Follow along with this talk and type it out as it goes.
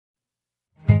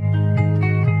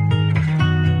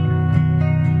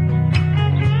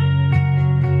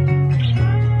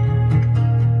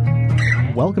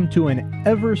Welcome to an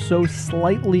ever so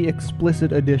slightly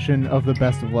explicit edition of the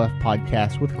Best of Left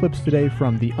podcast with clips today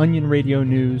from The Onion Radio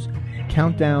News,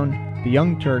 Countdown, The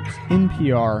Young Turks,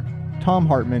 NPR, Thom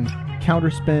Hartmann,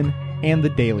 Counterspin, and The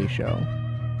Daily Show.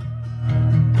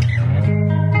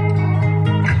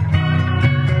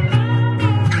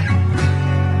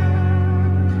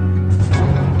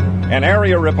 An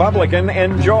area Republican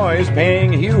enjoys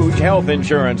paying huge health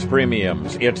insurance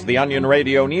premiums. It's the Onion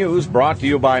Radio News brought to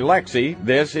you by Lexi.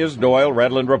 This is Doyle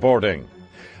Redland reporting.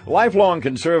 Lifelong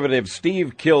conservative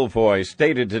Steve Kilfoy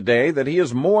stated today that he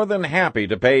is more than happy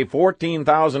to pay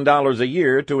 $14,000 a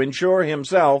year to insure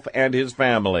himself and his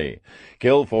family.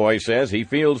 Kilfoy says he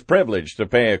feels privileged to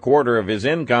pay a quarter of his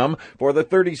income for the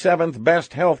 37th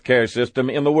best health care system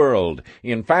in the world.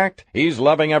 In fact, he's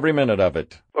loving every minute of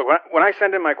it. Look, when I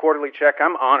send in my quarterly check,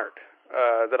 I'm honored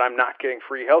that I'm not getting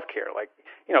free health care. Like,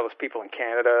 you know, those people in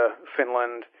Canada,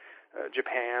 Finland,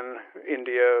 Japan,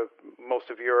 India, most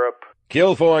of Europe.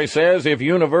 Kilfoy says if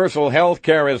universal health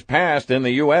care is passed in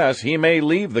the U.S., he may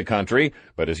leave the country,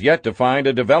 but is yet to find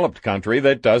a developed country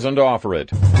that doesn't offer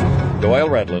it. Doyle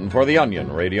Redland for The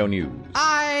Onion Radio News.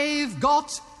 I've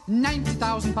got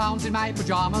 90,000 pounds in my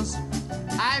pajamas.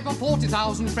 I've got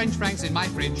 40,000 French francs in my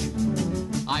fridge.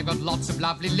 I've got lots of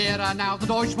lovely lira now. The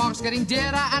Deutschmark's getting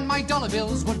dearer, and my dollar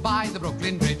bills would buy the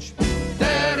Brooklyn Bridge.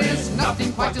 There is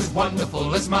nothing quite as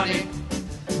wonderful as money.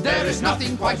 There is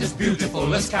nothing quite as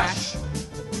beautiful as cash.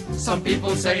 Some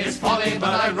people say it's folly, but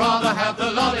I'd rather have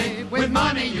the lolly. With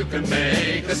money you can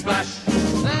make a splash.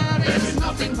 There is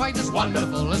nothing quite as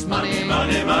wonderful as money.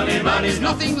 Money, money, money. There's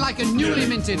nothing like a newly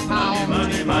minted pound.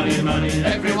 Money, money, money.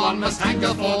 Everyone must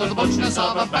hanker for the butchness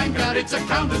of a banker. It's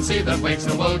accountancy that makes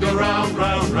the world go round,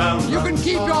 round, round. You can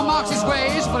keep your Marxist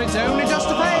ways, but it's only just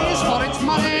a phase. For it's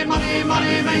money, money,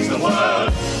 money makes the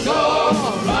world go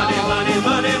round. Money,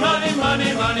 money, money,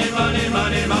 money, money, money, money,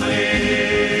 money, money.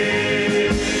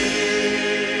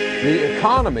 The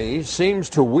economy seems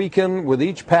to weaken with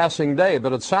each passing day,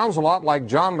 but it sounds a lot like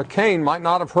John McCain might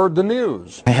not have heard the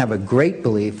news. I have a great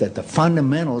belief that the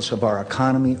fundamentals of our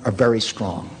economy are very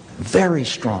strong. Very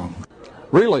strong.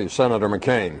 Really, Senator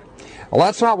McCain? Well,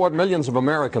 that's not what millions of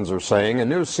Americans are saying. A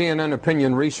new CNN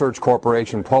Opinion Research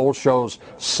Corporation poll shows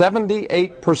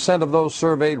 78% of those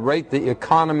surveyed rate the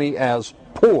economy as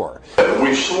poor.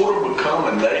 We've sort of become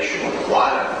a nation of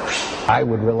whiners. I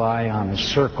would rely on a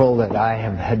circle that I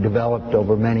have had developed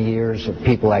over many years of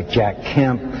people like Jack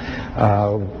Kemp,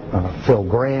 Phil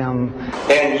Gramm.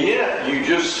 And yet you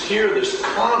just hear this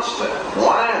constant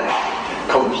whining,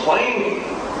 complaining.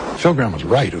 Phil Gramm was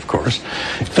right, of course.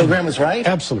 Phil Gramm was right?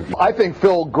 Absolutely. I think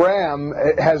Phil Gramm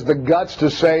has the guts to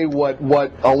say what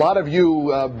a lot of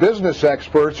you business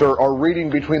experts are reading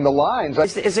between the lines.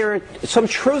 Is there some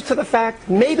truth to the fact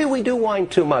maybe we do whine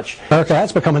too much? America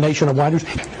has become a nation of whiners.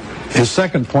 His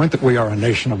second point, that we are a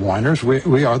nation of whiners,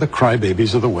 we are the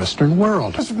crybabies of the Western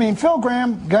world. I mean, Phil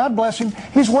Gramm, God bless him,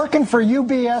 he's working for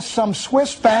UBS, some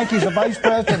Swiss bank he's a vice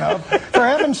president of. For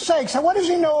heaven's sakes, what does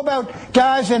he know about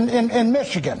guys in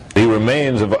Michigan? He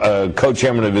remains a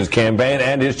co-chairman of his campaign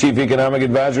and his chief economic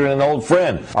advisor and an old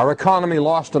friend. Our economy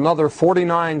lost another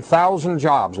 49,000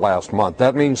 jobs last month.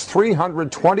 That means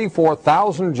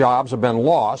 324,000 jobs have been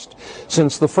lost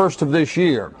since the first of this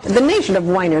year. The nation of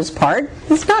whiners part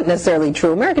is not necessarily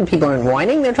true. American people aren't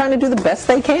whining. They're trying to do the best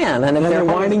they can. And if they're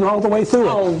whining all the way through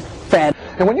it. Fed.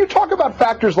 And when you talk about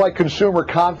factors like consumer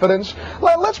confidence,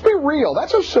 let's be real.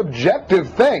 That's a subjective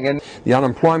thing. And the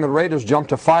unemployment rate has jumped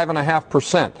to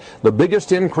 5.5%, the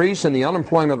biggest increase in the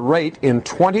unemployment rate in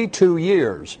 22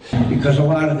 years. Because a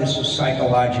lot of this is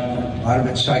psychological. A lot of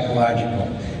it's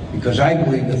psychological. Because I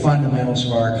believe the fundamentals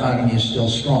of our economy is still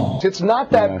strong. It's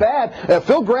not that bad.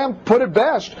 Phil Gramm put it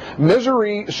best.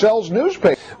 Misery sells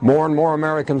newspapers. More and more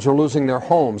Americans are losing their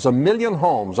homes. 1 million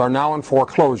homes are now in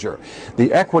foreclosure.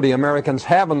 The equity Americans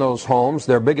have in those homes,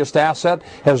 their biggest asset,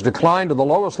 has declined to the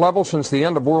lowest level since the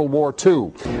end of World War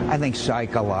II. I think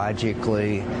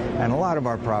psychologically, and a lot of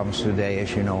our problems today,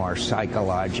 as you know, are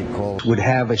psychological, would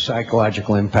have a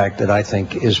psychological impact that I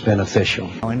think is beneficial.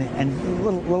 And a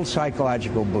little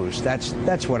psychological boost.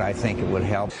 That's what I think it would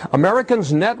help.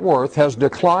 Americans' net worth has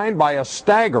declined by a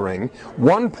staggering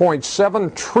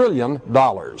 $1.7 trillion.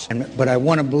 But I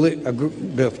want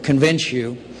to convince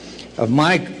you of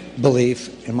my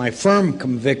belief and my firm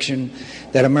conviction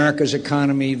that America's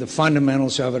economy, the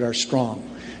fundamentals of it are strong.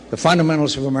 The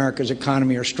fundamentals of America's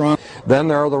economy are strong. Then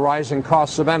there are the rising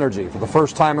costs of energy. For the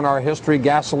first time in our history,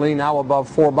 gasoline now above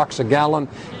 $4 a gallon.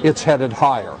 It's headed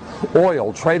higher.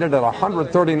 Oil traded at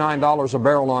 $139 a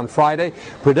barrel on Friday.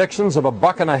 Predictions of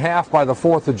 $1.50 by the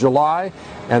 4th of July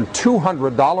and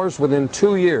 $200 within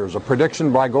 2 years, a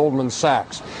prediction by Goldman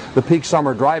Sachs. The peak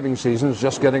summer driving season is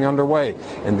just getting underway,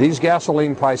 and these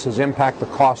gasoline prices impact the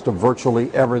cost of virtually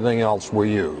everything else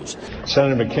we use.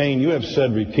 Senator McCain, you have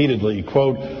said repeatedly,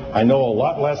 quote, I know a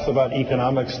lot less about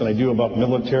economics than I do about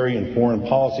military and foreign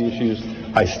policy issues.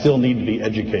 I still need to be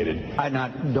educated. I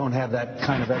don't have that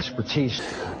kind of expertise.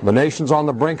 The nation's on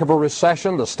the brink of a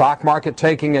recession, the stock market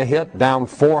taking a hit, down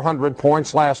 400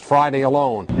 points last Friday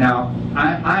alone. Now,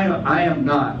 I am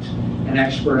not an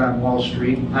expert on Wall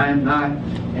Street. I am not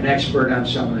an expert on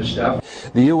some of this stuff.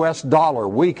 The U.S. dollar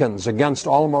weakens against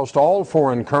almost all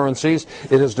foreign currencies.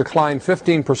 It has declined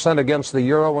 15% against the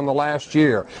euro in the last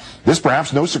year. This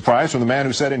perhaps no surprise from the man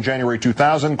who said in January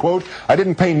 2000, quote, I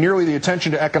didn't pay nearly the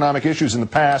attention to economic issues in the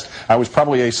past. I was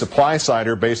probably a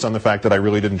supply-sider based on the fact that I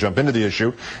really didn't jump into the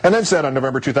issue. And then said on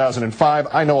November 2005,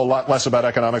 I know a lot less about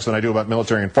economics than I do about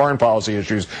military and foreign policy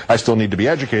issues. I still need to be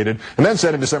educated. And then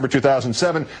said in December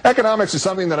 2007, economics is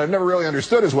something that I've never really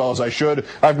understood as well as I should.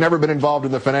 I've never been involved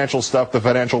in the financial stuff, the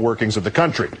financial workings of the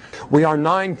country. We are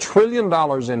 $9 trillion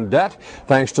in debt,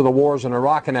 thanks to the wars in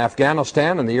Iraq and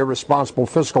Afghanistan and the irresponsible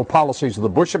fiscal policies of the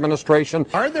Bush administration.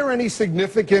 Are there any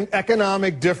significant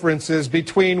economic differences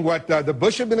between what the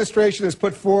Bush administration has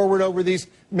put forward over these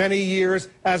many years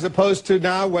as opposed to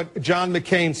now what John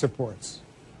McCain supports?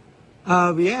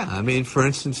 Yeah, I mean, for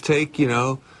instance, take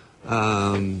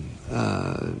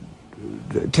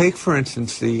for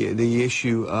instance the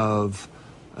issue of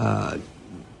I'm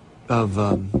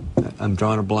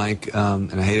drawing a blank,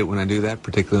 and I hate it when I do that,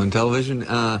 particularly on television.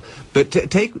 But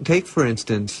take for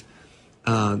instance,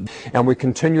 and we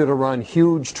continue to run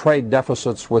huge trade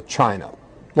deficits with China.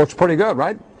 Looks pretty good,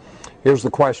 right? Here's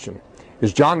the question: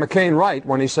 is John McCain right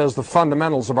when he says the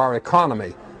fundamentals of our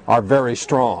economy are very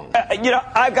strong?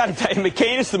 I've got to tell you,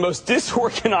 McCain is the most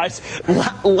disorganized,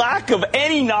 lack of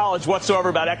any knowledge whatsoever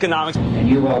about economics. And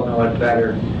you all know it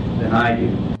better than I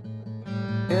do.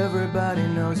 Everybody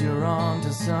knows you're on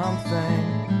to something,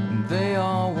 and they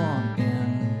all want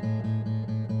in.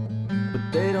 But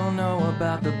they don't know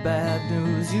about the bad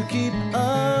news you keep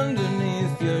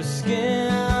underneath your skin.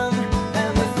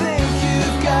 And they think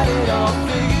you've got it all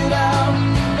figured out,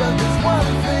 but there's one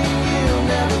thing you'll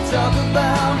never talk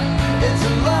about. It's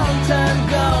a long time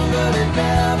gone, but it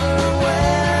never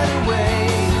went away.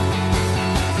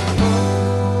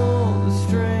 Pull the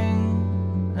string,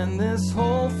 and this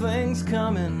whole thing's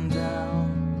coming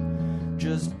down.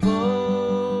 Just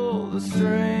pull the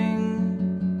string.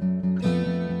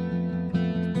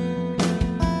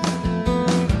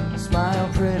 Smile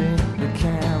pretty, the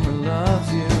camera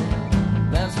loves you.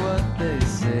 That's what they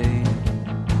say.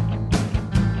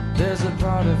 There's a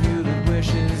part of you that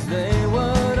wishes they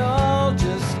would all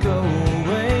just go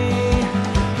away.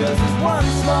 'Cause there's one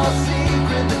small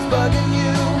secret that's bugging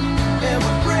you, and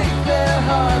would break their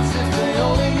hearts if they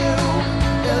only knew.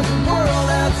 There's a world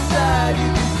outside, you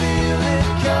can feel it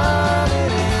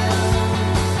coming in.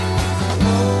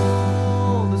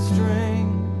 Pull the string,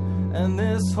 and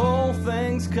this whole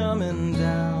thing's coming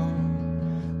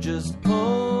down. Just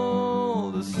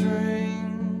pull the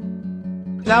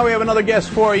string. Now we have another guest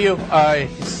for you.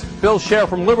 Bill Scher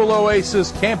from Liberal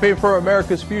Oasis, Campaign for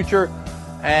America's Future,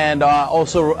 and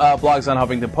also blogs on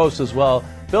Huffington Post as well.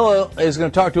 Bill is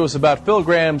going to talk to us about Phil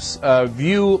Gramm's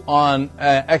view on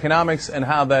economics and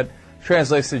how that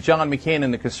translates to John McCain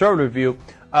and the conservative view.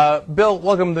 Bill,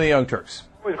 welcome to the Young Turks.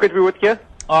 It's great to be with you.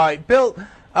 All right, Bill,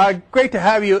 great to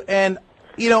have you. And,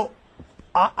 you know,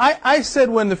 I said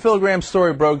when the Phil Gramm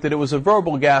story broke that it was a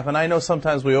verbal gaffe, and I know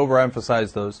sometimes we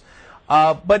overemphasize those.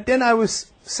 But then I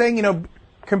was saying, you know,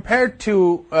 compared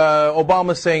to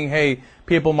Obama saying, hey,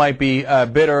 people might be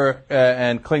bitter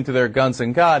and cling to their guns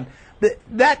and God,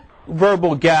 that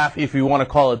verbal gaffe, if you want to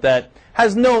call it that,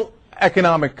 has no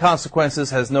economic consequences,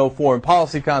 has no foreign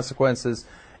policy consequences.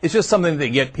 It's just something that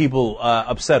get people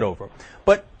upset over.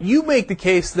 But you make the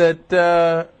case that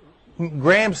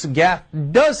Graham's gaffe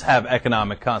does have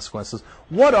economic consequences.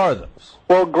 What are those?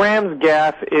 Well, Graham's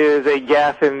gaffe is a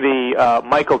gaffe in the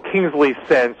Michael Kingsley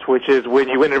sense, which is when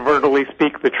you inadvertently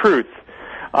speak the truth.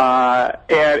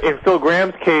 And in Phil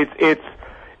Graham's case,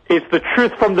 it's the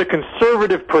truth from the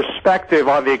conservative perspective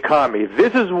on the economy.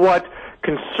 This is what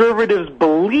conservatives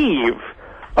believe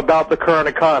about the current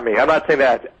economy. I'm not saying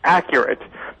that's accurate,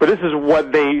 but this is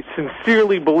what they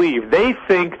sincerely believe. They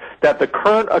think that the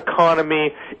current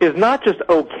economy is not just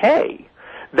okay.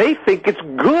 They think it's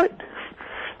good.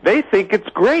 they think it's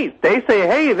great. They say,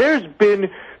 hey, there's been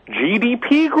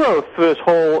GDP growth for this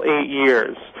whole 8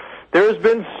 years. There's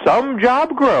been some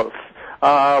job growth.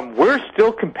 We're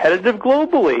still competitive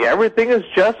globally. Everything is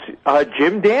just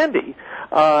Jim Dandy.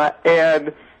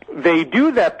 And they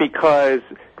do that because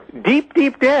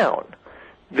deep down,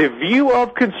 the view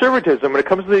of conservatism when it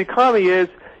comes to the economy is,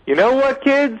 you know what,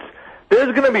 kids?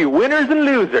 There's going to be winners and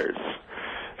losers.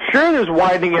 Sure, there's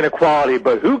widening inequality,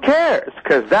 but who cares?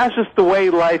 Because that's just the way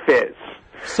life is.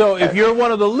 So if you're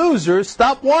one of the losers,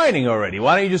 stop whining already.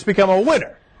 Why don't you just become a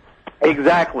winner?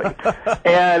 Exactly.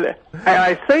 and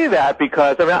I say that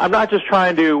because I'm not just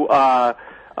trying to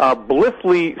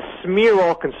blithely smear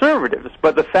all conservatives,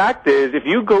 but the fact is, if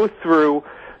you go through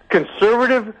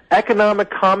conservative economic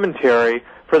commentary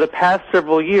for the past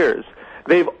several years,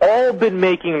 they've all been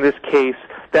making this case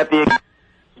that the economy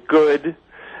is good,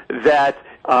 that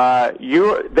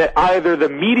that either the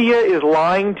media is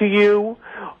lying to you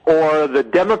or the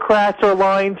Democrats are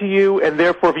lying to you, and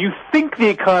therefore if you think the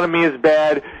economy is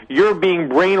bad, you're being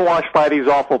brainwashed by these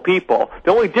awful people.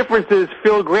 The only difference is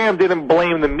Phil Gramm didn't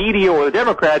blame the media or the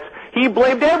Democrats. He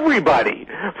blamed everybody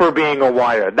for being a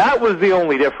whiner. That was the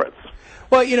only difference.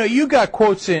 Well, you got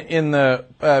quotes in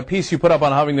the piece you put up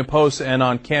on Huffington Post and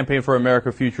on Campaign for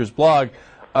America Futures blog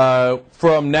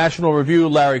from National Review,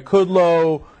 Larry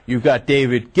Kudlow. You've got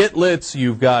David Gitlitz.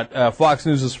 You've got Fox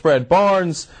News' Fred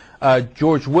Barnes,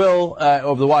 George Will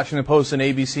of the Washington Post and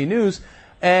ABC News.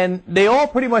 And they all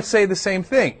pretty much say the same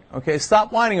thing. Okay,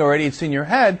 stop whining already. It's in your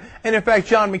head. And in fact,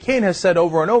 John McCain has said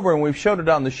over and over, and we've showed it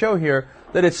on the show here,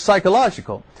 that it's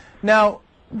psychological. Now,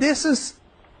 this has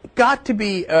got to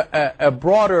be a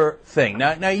broader thing.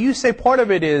 Now, you say part of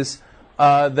it is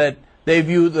that they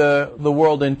view the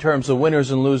world in terms of winners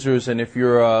and losers, and if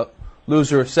you're a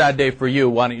loser, sad day for you,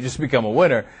 why don't you just become a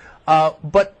winner?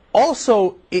 But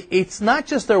also, it's not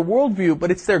just their worldview, but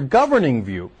it's their governing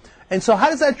view. And so how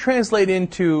does that translate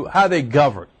into how they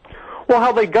govern? Well,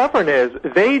 how they govern is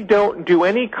they don't do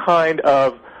any kind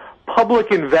of public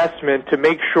investment to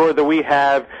make sure that we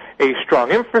have a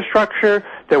strong infrastructure,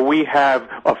 that we have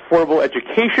affordable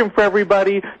education for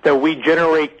everybody, that we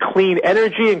generate clean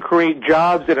energy and create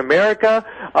jobs in America,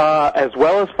 as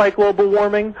well as fight global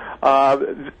warming.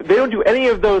 They don't do any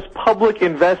of those public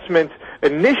investment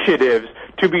initiatives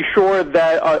to be sure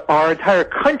that our entire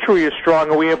country is strong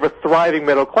and we have a thriving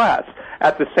middle class.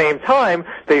 At the same time,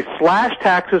 they slash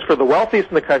taxes for the wealthiest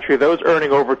in the country, those earning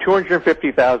over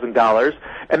 $250,000,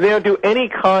 and they don't do any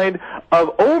kind of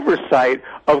oversight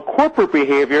of corporate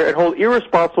behavior and hold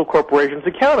irresponsible corporations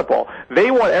accountable.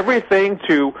 They want everything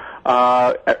to,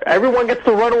 everyone gets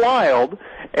to run wild,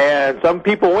 and some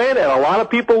people win and a lot of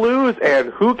people lose, and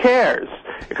who cares?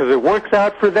 Because it works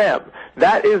out for them.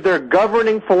 That is their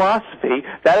governing philosophy.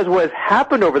 That is what has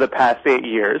happened over the past 8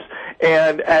 years.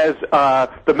 And as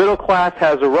the middle class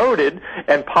has eroded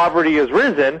and poverty has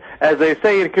risen, as they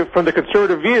say from the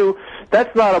conservative view,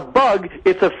 that's not a bug,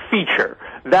 it's a feature.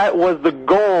 That was the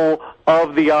goal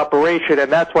of the operation,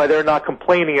 and that's why they're not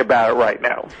complaining about it right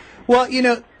now. Well,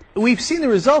 we've seen the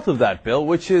result of that, Bill,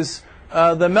 which is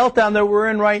the meltdown that we're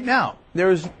in right now.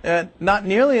 There's not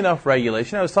nearly enough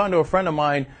regulation. I was talking to a friend of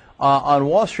mine on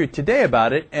Wall Street today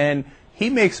about it, and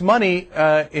he makes money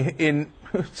in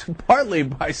partly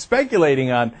by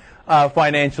speculating on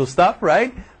financial stuff,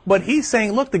 right? But he's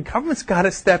saying, look, the government's got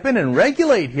to step in and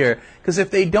regulate here, because if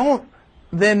they don't,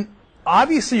 then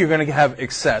obviously you're going to have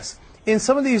excess. In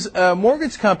some of these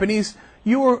mortgage companies,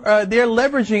 they're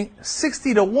leveraging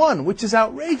 60-to-1, which is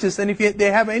outrageous. And if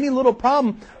they have any little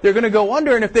problem, they're going to go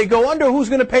under. And if they go under, who's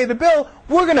going to pay the bill?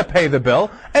 We're going to pay the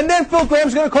bill. And then Phil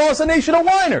Gramm's going to call us a nation of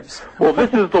whiners. Well,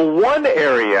 this is the one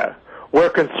area where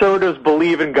conservatives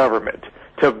believe in government,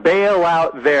 to bail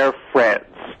out their friends.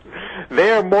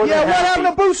 They are more than happy. Yeah, what happened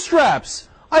to bootstraps?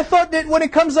 I thought that when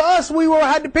it comes to us, we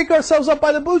had to pick ourselves up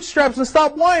by the bootstraps and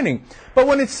stop whining. But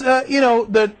when it's,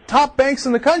 the top banks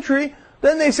in the country,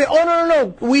 then they say, oh,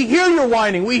 no, we hear your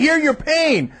whining. We hear your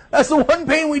pain. That's the one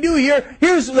pain we do here.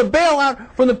 Here's the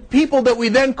bailout from the people that we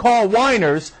then call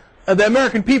whiners, the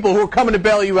American people who are coming to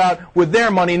bail you out with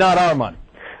their money, not our money.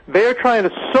 They're trying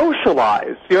to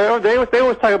socialize. They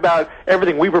always talk about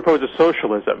everything we propose as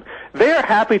socialism. They're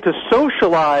happy to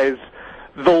socialize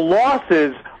the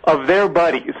losses of their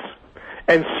buddies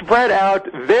and spread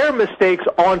out their mistakes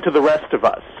onto the rest of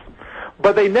us.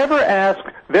 But they never ask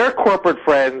their corporate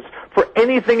friends for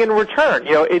anything in return.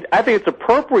 I think it's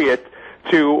appropriate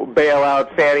to bail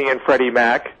out Fannie Mae and Freddie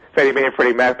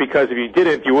Mac, because if you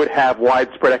didn't, you would have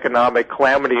widespread economic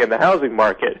calamity in the housing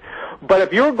market. But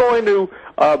if you're going to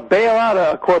bail out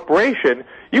a corporation,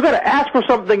 you got to ask for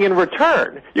something in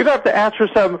return. You got to ask for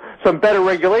some better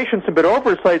regulations, some better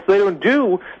oversight, so they don't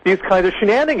do these kinds of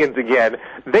shenanigans again.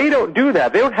 They don't do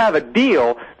that. They don't have a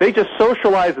deal. They just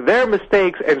socialize their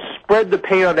mistakes and spread the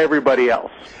pain on everybody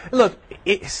else. Look,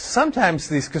 sometimes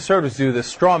these conservatives do this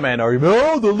straw man argument.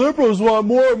 Oh, the liberals want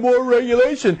more and more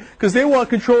regulation because they want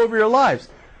control over your lives.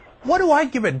 What do I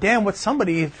give a damn what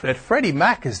somebody at Freddie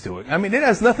Mac is doing? I mean, it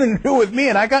has nothing to do with me,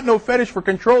 and I got no fetish for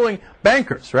controlling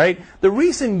bankers, right? The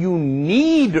reason you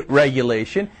need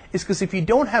regulation is because if you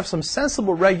don't have some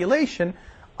sensible regulation,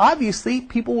 obviously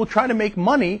people will try to make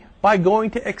money by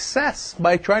going to excess,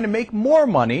 by trying to make more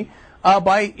money,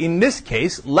 by, in this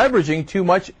case, leveraging too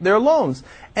much their loans.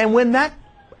 And when that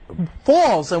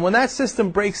falls and when that system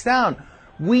breaks down,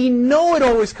 we know it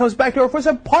always comes back to our first,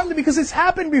 partly because it's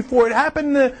happened before. It happened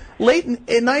in the late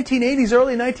 1980s,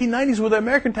 early 1990s, where the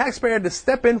American taxpayer had to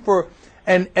step in for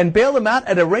and bail them out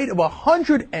at a rate of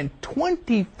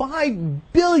 $125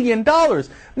 billion.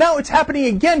 Now it's happening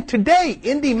again today.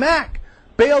 Indy Mac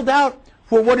bailed out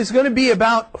for what is going to be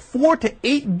about $4 to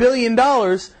 $8 billion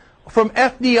from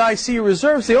FDIC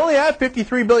reserves. They only have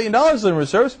 $53 billion in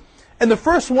reserves, and the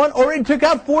first one already took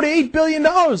out $48 billion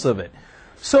of it.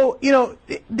 So, you know,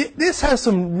 this has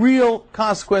some real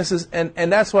consequences, and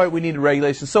that's why we need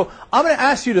regulation. So I'm going to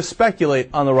ask you to speculate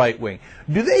on the right wing.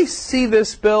 Do they see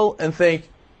this bill and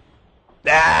think,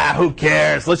 who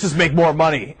cares? Let's just make more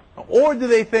money. Or do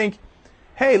they think,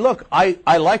 hey, look, I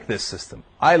like this system.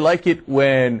 I like it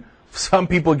when some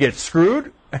people get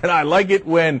screwed, and I like it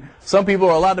when some people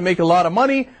are allowed to make a lot of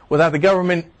money without the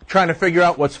government trying to figure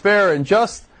out what's fair and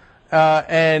just.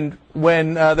 And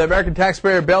when the American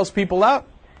taxpayer bails people out,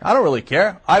 I don't really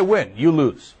care. I win. You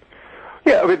lose.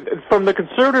 Yeah, I mean, from the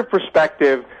conservative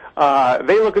perspective,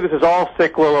 they look at this as all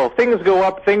cyclical. Things go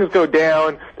up, things go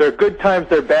down. There are good times,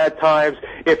 there are bad times.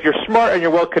 If you're smart and you're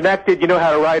well connected, you know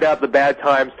how to ride out the bad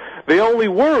times. They only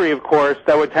worry, of course,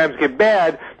 that when times get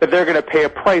bad, that they're going to pay a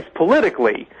price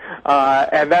politically,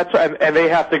 and they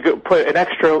have to put an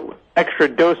extra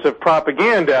dose of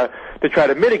propaganda to try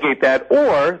to mitigate that.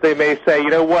 Or they may say,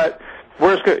 you know what?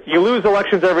 You lose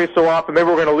elections every so often. Maybe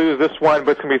we're going to lose this one,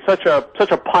 but it's going to be such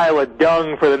a pile of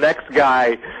dung for the next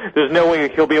guy. There's no way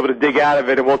he'll be able to dig out of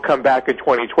it, and we'll come back in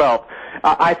 2012.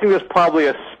 I think there's probably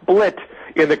a split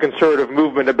in the conservative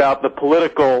movement about the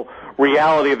political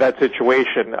reality of that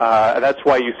situation. That's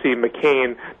why you see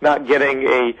McCain not getting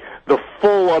the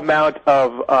full amount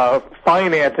of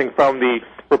financing from the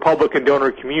Republican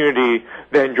donor community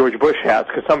than George Bush has,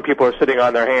 because some people are sitting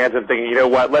on their hands and thinking, you know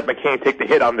what, let McCain take the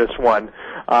hit on this one.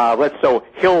 So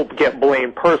he'll get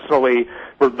blamed personally.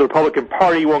 The Republican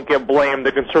Party won't get blamed.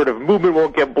 The conservative movement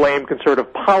won't get blamed.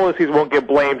 Conservative policies won't get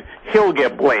blamed. He'll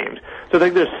get blamed. So I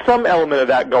think there's some element of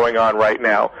that going on right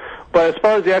now. But as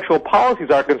far as the actual policies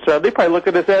are concerned, they probably look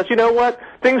at this as, you know what,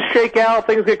 things shake out,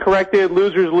 things get corrected,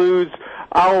 losers lose.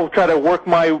 I'll try to work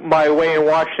my way in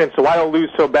Washington so I don't lose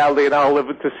so badly, and I'll live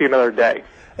to see another day.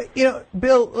 You know,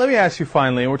 Bill, let me ask you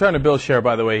finally, and we're talking to Bill Scher,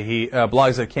 by the way. He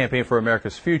blogs at Campaign for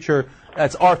America's Future.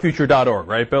 That's ourfuture.org,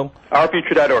 right, Bill?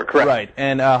 Ourfuture.org, correct. Right,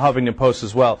 and Huffington Post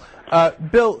as well.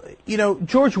 Bill, you know,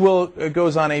 George Will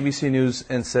goes on ABC News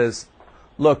and says,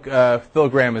 look, Phil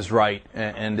Gramm is right,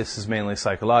 and this is mainly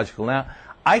psychological. Now,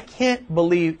 I can't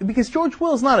believe, because George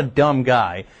Will is not a dumb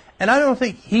guy, and I don't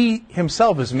think he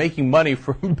himself is making money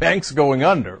from banks going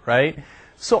under, right?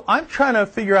 So I'm trying to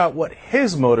figure out what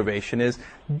his motivation is.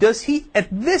 Does he, at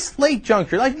this late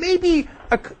juncture, like maybe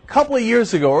a couple of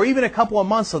years ago or even a couple of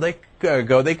months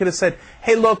ago, they could have said,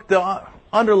 hey, look, the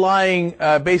underlying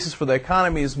basis for the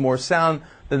economy is more sound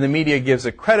than the media gives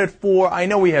it credit for. I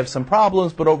know we have some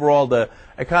problems, but overall the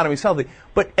economy is healthy.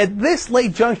 But at this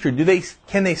late juncture,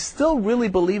 can they still really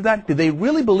believe that? Do they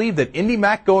really believe that Indy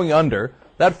Mac going under,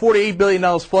 that $48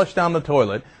 billion flushed down the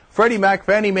toilet, Freddie Mac,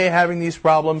 Fannie Mae having these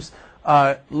problems,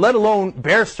 let alone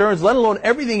Bear Stearns, let alone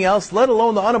everything else, let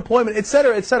alone the unemployment, et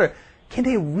cetera, et cetera. Can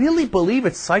they really believe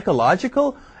it's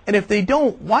psychological? And if they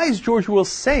don't, why is George Will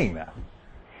saying that?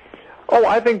 Oh,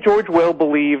 I think George Will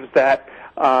believes that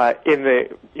in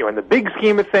the big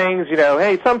scheme of things,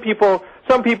 hey, some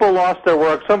people lost their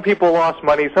work, some people lost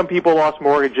money, some people lost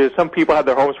mortgages, some people had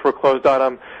their homes foreclosed on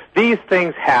them. These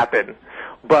things happen.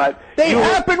 But they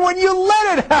happen when you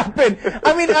let it happen.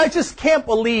 I mean, I just can't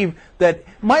believe that.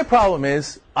 My problem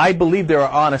is I believe there are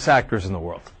honest actors in the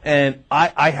world. And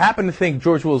I happen to think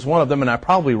George Will is one of them, and I'm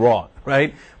probably wrong,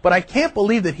 right? But I can't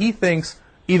believe that he thinks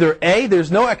either A,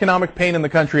 there's no economic pain in the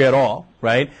country at all,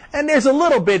 right? And there's a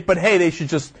little bit, but hey, they should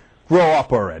just grow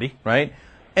up already, right?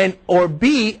 Or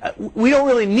B, we don't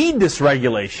really need this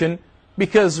regulation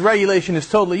because regulation is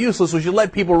totally useless, we should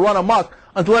let people run amok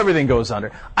until everything goes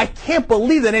under. I can't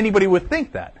believe that anybody would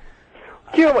think that.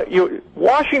 You know what?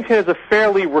 Washington is a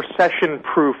fairly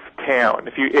recession-proof town.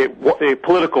 A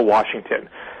political Washington.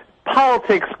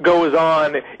 Politics goes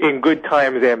on in good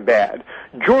times and bad.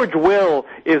 George Will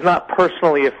is not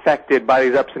personally affected by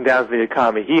these ups and downs of the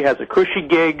economy. He has a cushy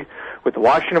gig with the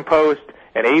Washington Post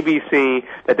and ABC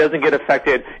that doesn't get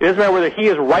affected. It doesn't matter whether he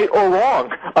is right or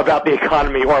wrong about the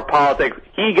economy or politics.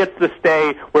 He gets to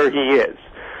stay where he is.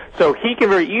 So he can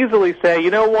very easily say,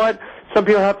 you know what? Some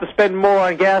people have to spend more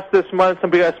on gas this month. Some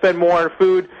people have to spend more on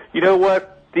food. You know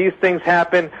what? These things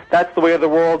happen. That's the way of the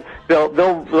world.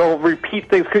 They'll repeat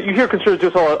things. You hear conservatives do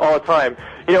this all the time.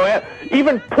 You know,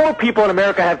 even poor people in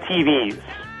America have TVs.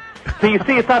 So you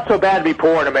see, it's not so bad to be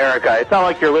poor in America. It's not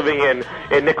like you're living in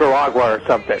Nicaragua or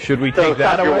something. Should we take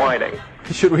that away? Stop your whining.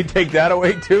 Should we take that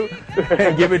away too,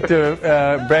 and give it to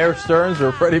Bear Stearns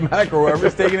or Freddie Mac or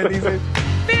whoever's taking it these days?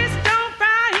 Fish don't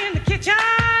fry in the kitchen.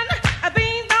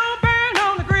 Beans don't burn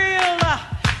on the grill.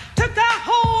 Took a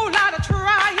whole lot of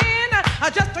trying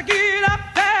just to get up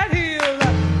that hill.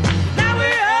 Now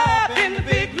we're up in the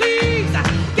big leagues,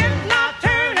 getting our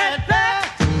turn at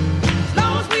bat. As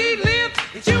long as we live,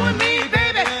 it's you and me,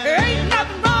 baby. There ain't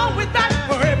nothing wrong with that.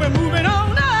 We're moving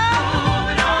on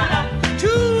up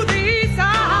to the east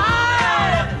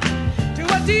side, to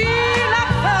a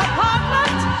deluxe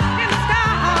apartment in the sky.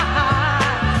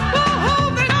 We're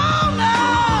moving on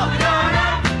up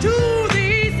to the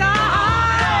east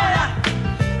side.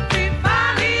 We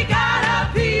finally got a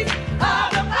piece of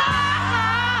the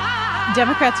pie.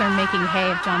 Democrats are making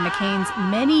hay of John McCain's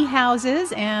many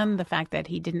houses and the fact that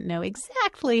he didn't know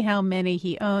exactly how many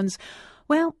he owns.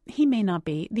 Well, he may not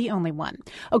be the only one.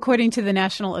 According to the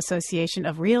National Association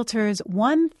of Realtors,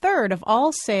 1/3 of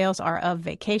all sales are of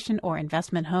vacation or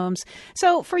investment homes.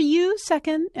 So for you,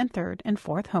 second and third and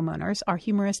fourth homeowners, our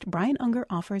humorist Brian Unger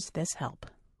offers this help.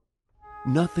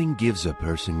 Nothing gives a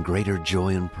person greater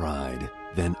joy and pride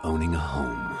than owning a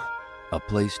home. A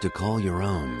place to call your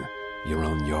own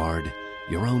yard,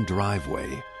 your own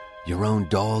driveway, your own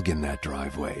dog in that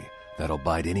driveway that'll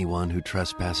bite anyone who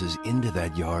trespasses into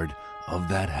that yard of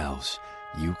that house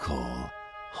you call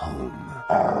home.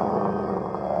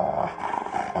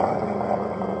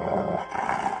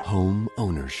 Home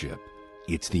ownership.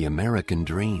 It's the American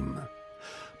dream.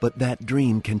 But that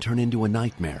dream can turn into a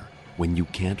nightmare when you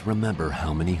can't remember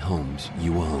how many homes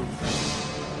you own.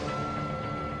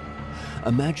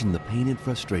 Imagine the pain and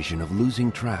frustration of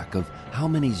losing track of how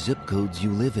many zip codes you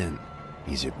live in.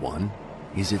 Is it 1?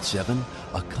 Is it 7?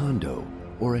 A condo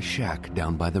or a shack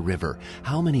down by the river?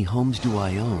 How many homes do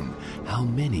I own? How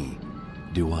many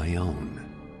do I own?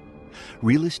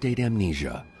 Real estate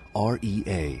amnesia,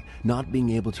 REA, not being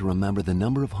able to remember the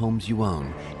number of homes you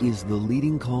own, is the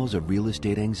leading cause of real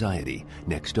estate anxiety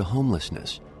next to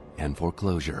homelessness and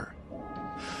foreclosure.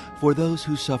 For those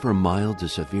who suffer mild to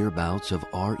severe bouts of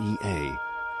REA,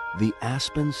 the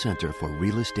Aspen Center for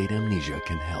Real Estate Amnesia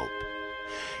can help.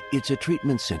 It's a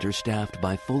treatment center staffed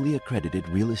by fully accredited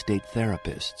real estate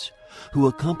therapists who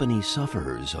accompany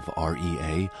sufferers of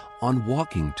REA on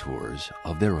walking tours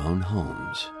of their own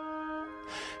homes.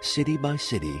 City by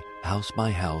city, house by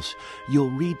house,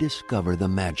 you'll rediscover the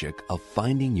magic of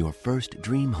finding your first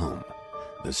dream home.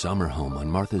 The summer home on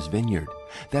Martha's Vineyard,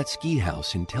 that ski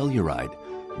house in Telluride,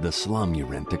 the slum you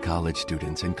rent to college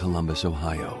students in Columbus,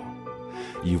 Ohio.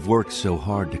 You've worked so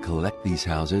hard to collect these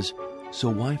houses, so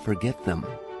why forget them?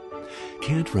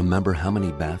 Can't remember how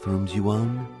many bathrooms you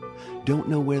own? Don't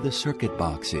know where the circuit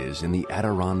box is in the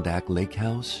Adirondack Lake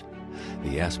House?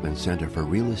 The Aspen Center for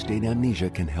Real Estate Amnesia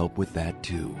can help with that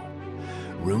too.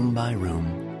 Room by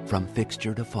room, from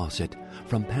fixture to faucet,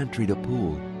 from pantry to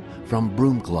pool, from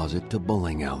broom closet to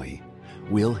bowling alley,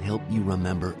 we'll help you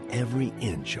remember every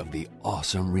inch of the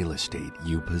awesome real estate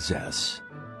you possess.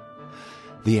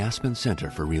 The Aspen Center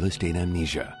for Real Estate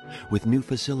Amnesia, with new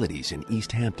facilities in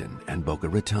East Hampton and Boca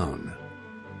Raton.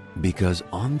 Because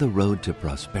on the road to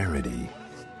prosperity,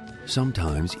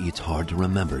 sometimes it's hard to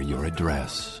remember your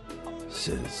address,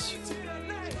 sis.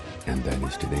 And that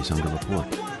is today's Unger Report.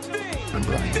 I'm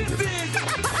Brian Unger.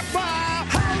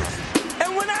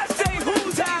 And when I say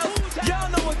whose house, y'all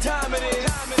know what time it is.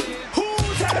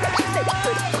 Whose house?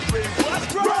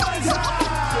 Ron's house.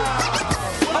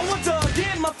 I want to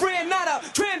again, my friend, not a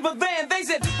trend but van. They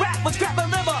said rap was crap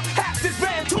and never half this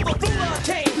brand till the ruler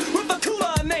came with a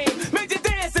cooler name. Made you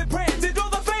dance and prance and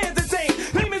drove the fans insane.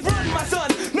 Name is Run, my son,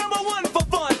 #1 for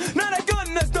fun. Not a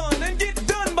gun that's done and get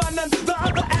done by none. The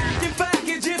other acting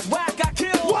package is whack, I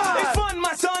kill. It's fun,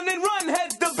 my son, and Run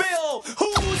heads the bill.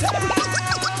 Who's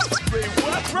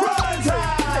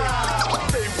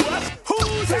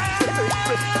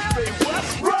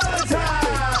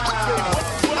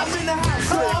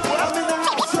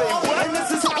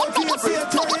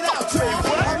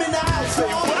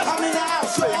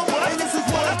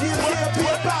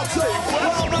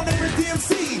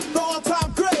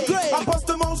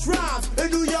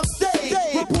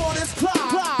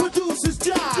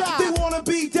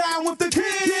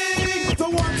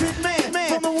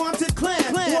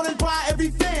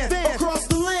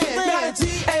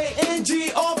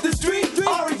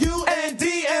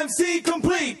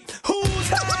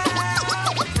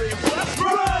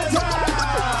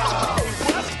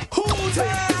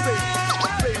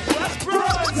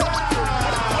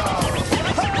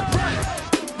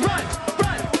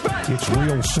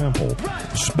real simple.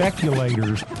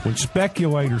 When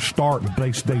speculators start,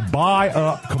 they buy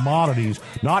up commodities,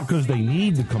 not because they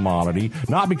need the commodity,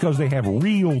 not because they have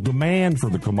real demand for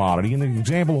the commodity. In the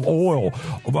example of oil,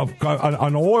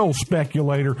 an oil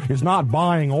speculator is not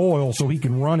buying oil so he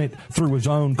can run it through his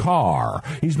own car.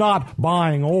 He's not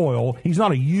buying oil. He's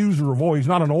not a user of oil. He's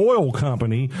not an oil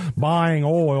company buying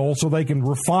oil so they can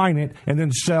refine it and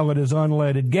then sell it as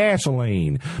unleaded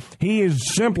gasoline. He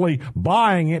is simply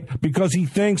buying it because he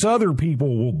thinks other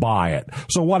people will buy it.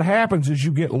 So what happens is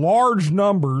you get large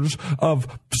numbers of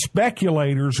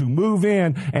speculators who move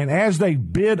in, and as they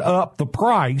bid up the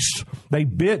price, they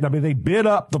bid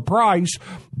up the price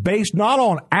based not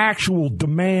on actual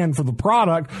demand for the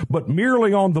product, but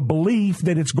merely on the belief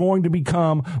that it's going to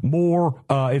become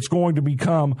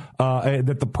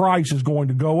that the price is going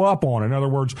to go up on. In other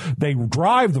words, they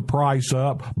drive the price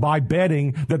up by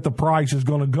betting that the price is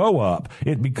going to go up.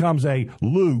 It becomes a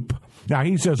loop. Now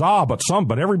he says,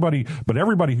 but everybody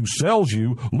who sells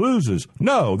you loses.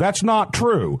 No, that's not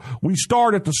true. Let's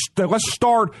start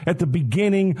at the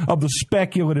beginning of the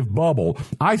speculative bubble.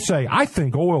 I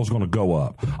think oil's going to go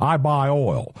up. I buy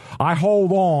oil. I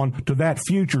hold on to that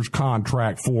futures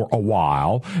contract for a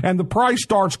while, and the price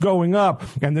starts going up,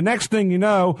 and the next thing you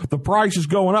know, the price is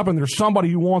going up, and there's somebody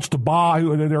who wants to buy.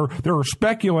 There are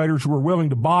speculators who are willing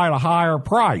to buy at a higher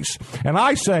price. And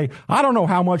I say, I don't know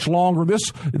how much longer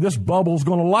this bubble's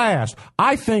going to last.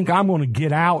 I think I'm going to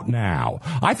get out now.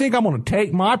 I think I'm going to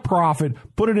take my profit,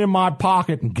 put it in my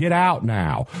pocket, and get out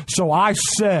now. So I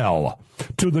sell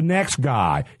to the next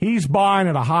guy. He's buying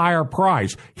at a higher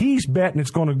price. He's betting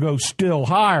it's going to go still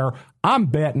higher. I'm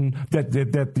betting that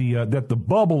the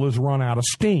bubble has run out of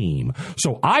steam.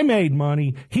 So I made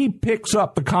money. He picks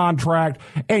up the contract,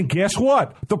 and guess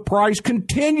what? The price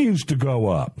continues to go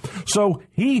up. So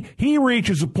he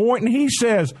reaches a point, and he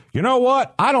says, you know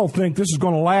what? I don't think this is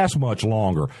going to last much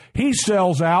longer. He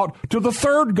sells out to the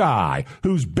third guy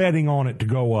who's betting on it to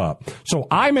go up. So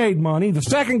I made money. The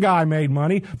second guy made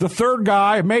money. The third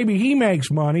guy, maybe he makes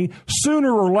money.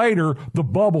 Sooner or later, the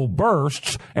bubble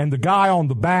bursts, and the guy on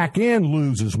the back end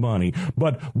loses money.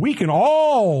 But we can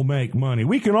all make money.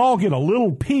 We can all get a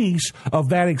little piece of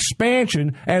that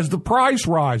expansion as the price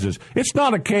rises. It's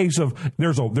not a case of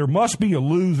there must be a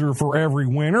loser for every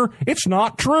winner. It's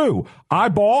not true. I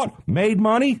bought, made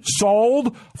money,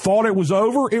 sold, thought it was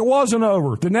over. It wasn't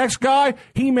over. The next guy,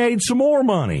 he made some more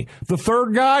money. The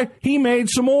third guy, he made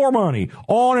some more money.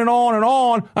 On and on and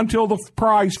on until the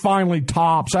price finally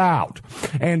tops out.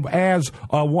 And as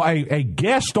a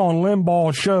guest on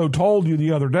Limbaugh's show told you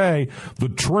the other day, the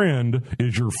trend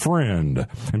is your friend.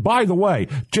 And by the way,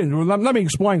 let me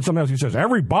explain something else. He says,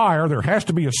 every buyer, there has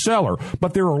to be a seller,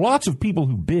 but there are lots of people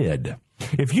who bid.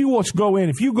 If you go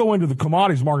into the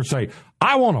commodities market and say,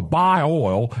 I want to buy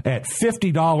oil at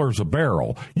 $50 a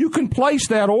barrel, you can place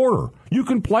that order. You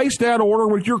can place that order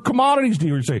with your commodities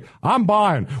dealer. You say, I'm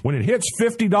buying. When it hits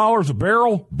 $50 a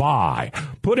barrel, buy.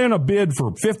 Put in a bid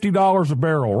for $50 a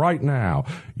barrel right now.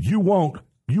 You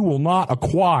will not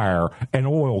acquire an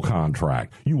oil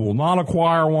contract. You will not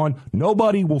acquire one.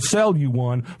 Nobody will sell you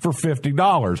one for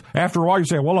 $50. After all, you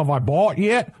say, well, have I bought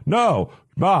yet? No.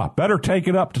 Better take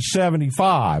it up to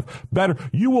 75.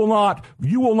 You will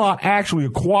not actually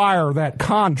acquire that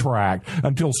contract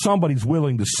until somebody's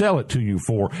willing to sell it to you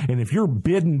for. And if you're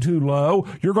bidding too low,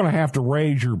 you're going to have to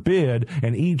raise your bid.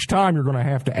 And each time you're going to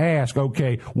have to ask,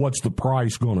 okay, what's the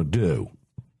price going to do?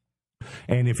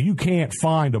 And if you can't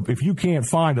find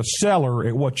a seller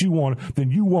at what you want,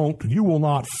 then you will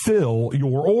not fill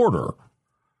your order.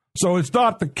 So it's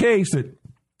not the case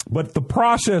but the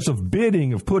process of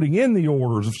bidding, of putting in the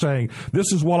orders, of saying,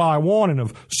 this is what I want, and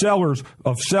of sellers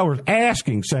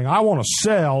asking, saying, I want to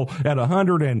sell at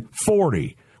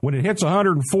 140. When it hits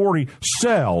 140,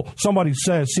 sell. Somebody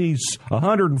sees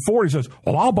 140, says,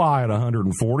 well, I'll buy at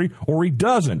 140, or he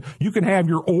doesn't. You can have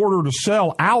your order to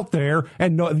sell out there,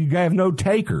 and you have no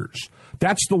takers.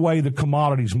 That's the way the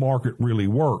commodities market really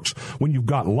works. When you've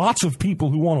got lots of people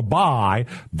who want to buy,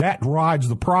 that drives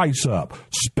the price up.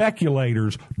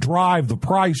 Speculators drive the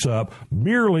price up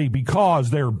merely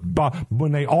because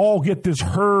when they all get this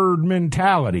herd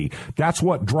mentality, that's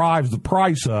what drives the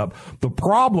price up. The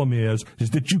problem is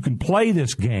that you can play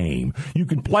this game. You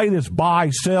can play this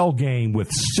buy-sell game with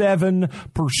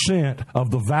 7% of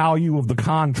the value of the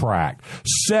contract.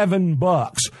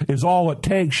 $7 is all it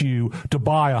takes you to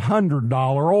buy $100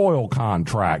 oil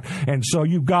contract. And so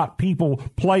you've got people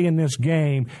playing this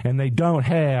game, and they don't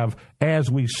have as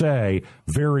we say,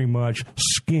 very much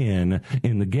skin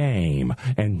in the game.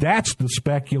 And that's the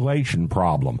speculation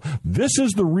problem. This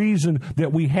is the reason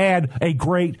that we had a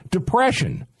Great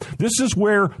Depression. This is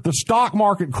where the stock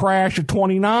market crash of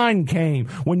 29 came,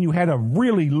 when you had a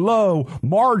really low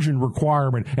margin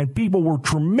requirement and people were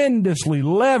tremendously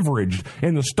leveraged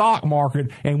in the stock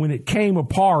market, and when it came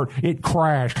apart, it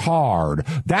crashed hard.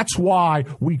 That's why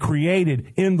we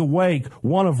created, in the wake,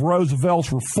 one of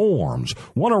Roosevelt's reforms.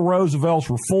 One of Roosevelt's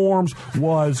reforms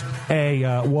was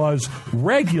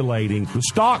regulating the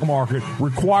stock market,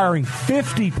 requiring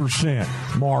 50%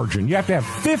 margin. You have to have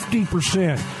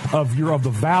 50% of the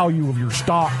value of your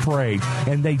stock trade,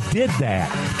 and they did that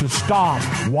to stop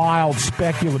wild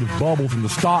speculative bubbles in the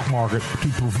stock market, to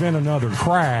prevent another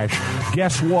crash.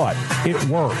 Guess what? It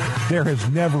worked. There has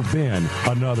never been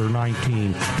another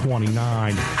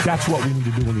 1929. That's what we need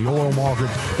to do in the oil market.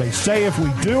 They say if we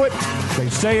do it,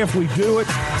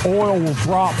 oil will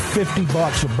drop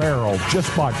 $50 a barrel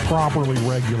just by properly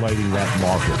regulating that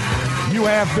market. You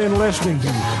have been listening to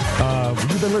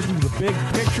The Big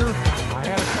Picture. I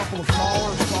had a couple of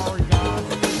callers. Sorry, guys.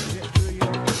 I didn't get to you.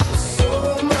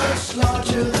 So much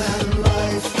larger than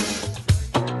life.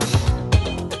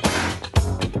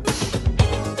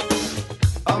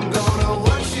 I'm gonna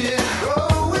watch it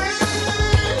grow in.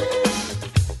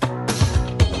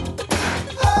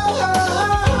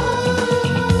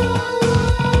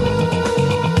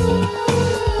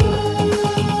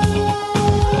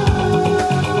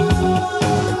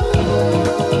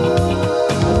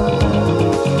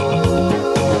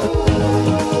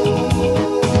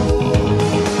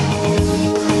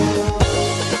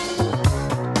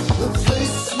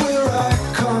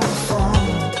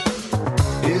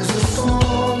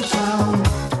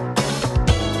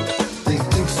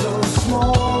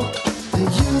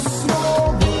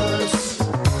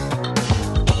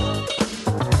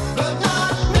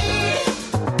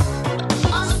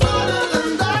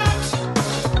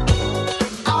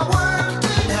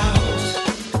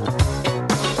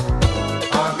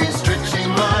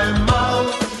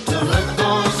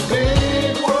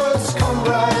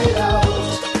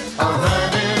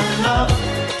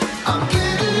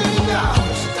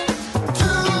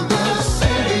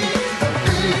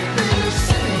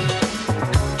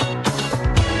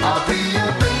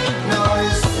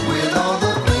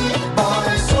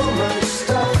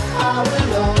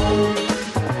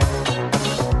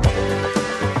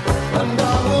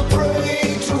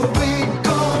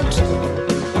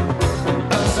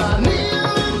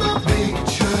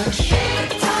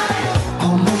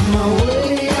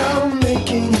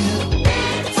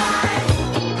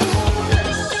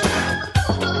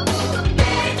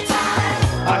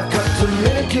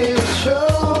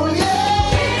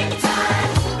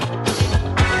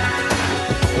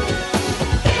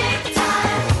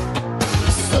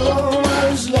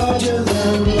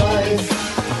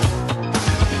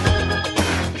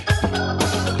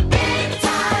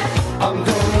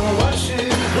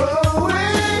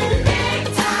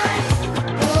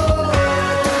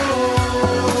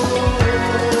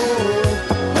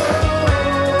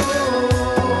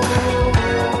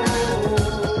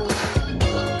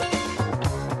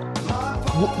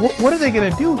 What are they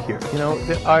going to do here? You know,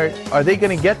 are they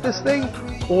going to get this thing,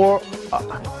 or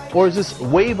is this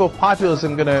wave of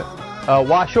populism going to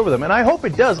wash over them? And I hope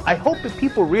it does. I hope that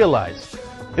people realize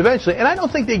eventually, and I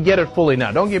don't think they get it fully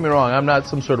now. Don't get me wrong. I'm not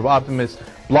some sort of optimist,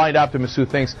 blind optimist who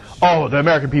thinks, oh, the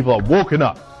American people are woken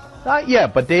up. Not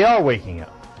yet, but they are waking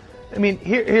up. I mean,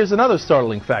 here's another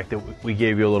startling fact that we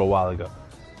gave you a little while ago.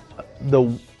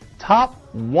 The top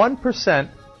 1%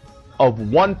 of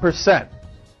 1%.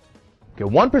 Okay,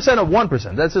 1% of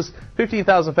 1%, that's just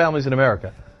 15,000 families in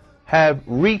America, have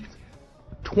reaped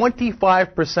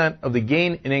 25% of the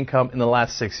gain in income in the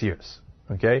last 6 years.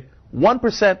 Okay?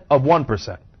 1% of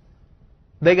 1%.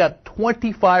 They got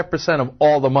 25% of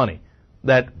all the money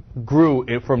that grew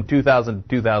from 2000 to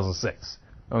 2006.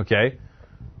 Okay?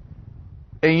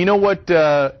 And you know what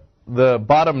the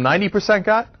bottom 90%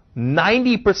 got?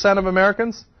 90% of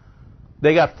Americans,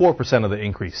 they got 4% of the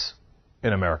increase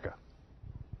in America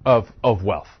of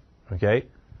wealth. Okay?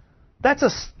 That's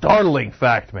a startling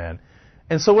fact, man.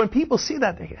 And so when people see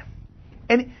that,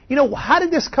 and you know, how did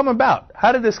this come about?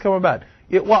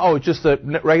 Just a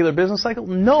regular business cycle?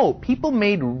 No, people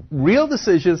made real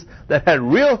decisions that had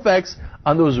real effects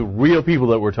on those real people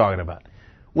that we're talking about.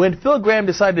 When Phil Gramm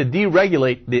decided to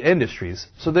deregulate the industries,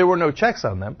 so there were no checks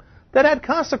on them, that had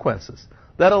consequences.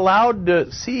 That allowed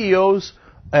the CEOs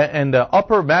and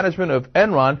upper management of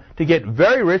Enron to get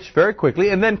very rich very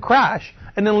quickly and then crash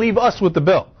and then leave us with the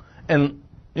bill. And,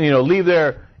 you know, leave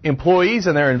their employees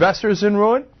and their investors in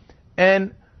ruin.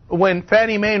 And when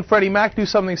Fannie Mae and Freddie Mac do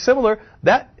something similar,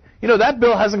 that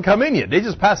bill hasn't come in yet. They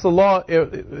just passed the law,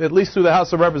 at least through the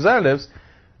House of Representatives.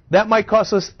 That might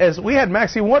cost us, as we had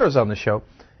Maxine Waters on the show,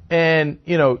 and,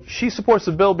 she supports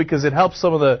the bill because it helps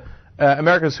some of the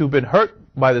Americans who've been hurt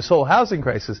by this whole housing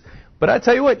crisis. But I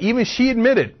tell you what, even she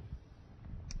admitted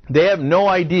they have no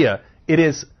idea. It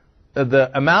is the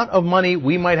amount of money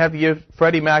we might have to give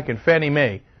Freddie Mac and Fannie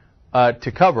Mae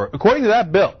to cover, according to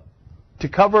that bill, to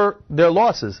cover their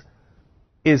losses,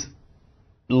 is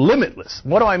limitless.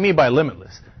 What do I mean by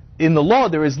limitless? In the law,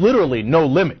 there is literally no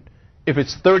limit. If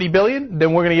it's $30 billion,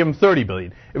 then we're going to give them $30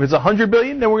 billion. If it's $100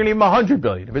 billion, then we're going to give them $100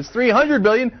 billion. If it's $300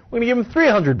 billion, we're going to give them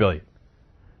 $300 billion.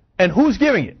 And who's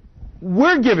giving it?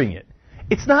 We're giving it.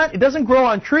 It doesn't grow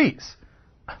on trees.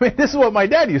 I mean, this is what my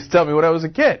dad used to tell me when I was a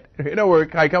kid. Where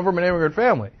I come from an immigrant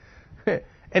family.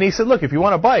 And he said, look, if you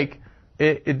want a bike,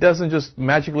 it doesn't just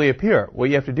magically appear. What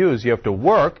you have to do is you have to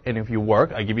work, and if you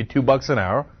work, I give you $2 an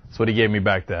hour. That's what he gave me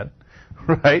back then,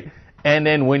 right? And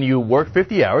then when you work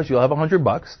 50 hours, you'll have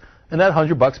 $100, and that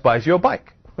 $100 buys you a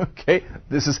bike. Okay,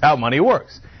 this is how money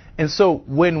works. And so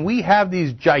when we have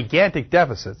these gigantic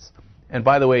deficits, and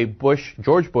by the way,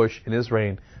 George Bush in his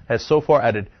reign has so far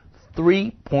added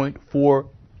 $3.4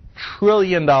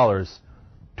 trillion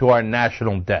to our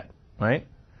national debt, right?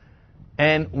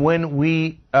 And when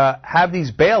we have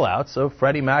these bailouts of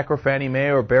Freddie Mac or Fannie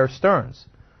Mae or Bear Stearns,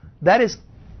 that is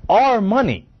our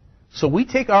money. So we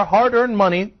take our hard-earned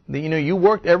money that you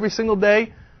worked every single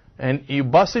day and you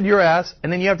busted your ass,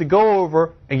 and then you have to go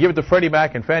over and give it to Freddie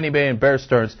Mac and Fannie Mae and Bear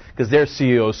Stearns because their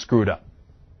CEOs screwed up.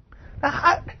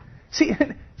 Now, see,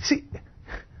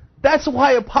 that's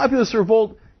why a populist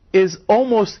revolt is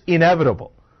almost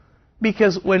inevitable.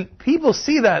 Because when people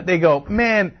see that, they go,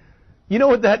 man, you know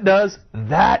what that does?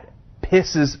 That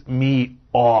pisses me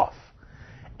off.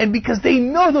 And because they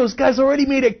know those guys already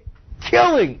made a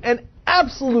killing, an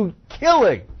absolute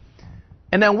killing.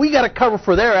 And now we got to cover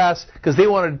for their ass because they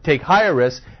wanted to take higher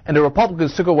risks, and the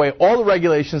Republicans took away all the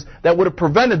regulations that would have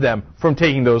prevented them from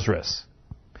taking those risks.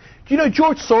 Do you know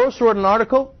George Soros wrote an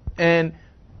article? And,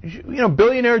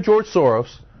 billionaire George Soros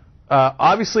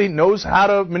obviously knows how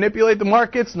to manipulate the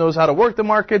markets, knows how to work the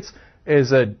markets,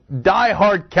 is a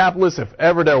die-hard capitalist if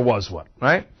ever there was one,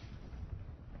 right?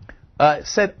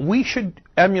 Said we should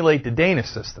emulate the Danish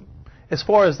system as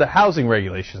far as the housing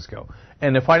regulations go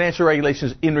and the financial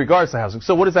regulations in regards to housing.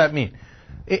 So what does that mean?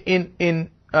 In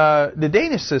the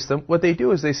Danish system, what they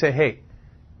do is they say, hey,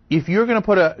 if you're going to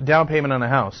put a down payment on a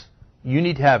house, you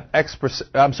need to have if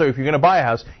you're going to buy a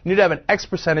house, you need to have an X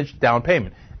percentage down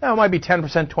payment. Now, it might be 10%,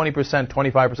 20%,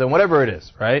 25%, whatever it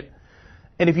is, right?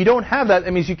 And if you don't have that,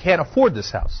 that means you can't afford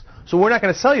this house. So we're not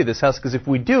going to sell you this house because if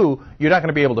we do, you're not going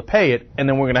to be able to pay it, and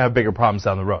then we're going to have bigger problems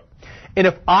down the road. And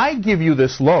if I give you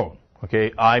this loan,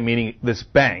 okay, I meaning this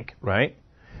bank, right,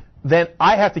 then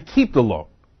I have to keep the loan.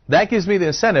 That gives me the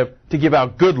incentive to give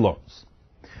out good loans.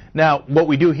 Now, what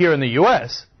we do here in the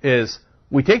U.S. is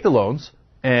we take the loans,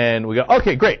 and we go,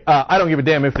 okay, great, I don't give a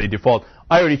damn if they default.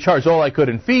 I already charged all I could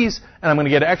in fees, and I'm going to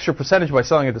get an extra percentage by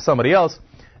selling it to somebody else.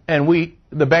 And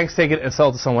the banks take it and sell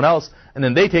it to someone else, and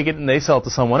then they take it and they sell it to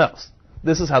someone else.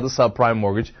 This is how the subprime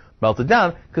mortgage melted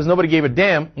down, because nobody gave a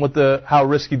damn how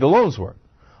risky the loans were.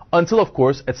 Until, of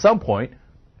course, at some point,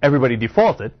 everybody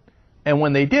defaulted, and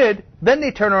when they did, then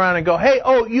they turn around and go, hey,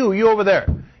 you over there,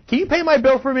 can you pay my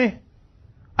bill for me?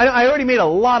 I already made a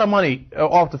lot of money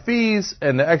off the fees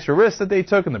and the extra risks that they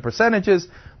took and the percentages,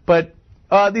 but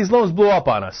these loans blew up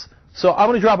on us, so I'm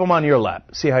going to drop them on your lap.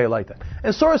 See how you like that.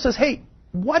 And Soros says, hey,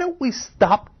 why don't we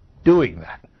stop doing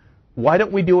that? Why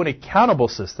don't we do an accountable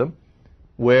system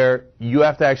where you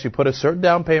have to actually put a certain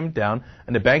down payment down,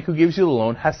 and the bank who gives you the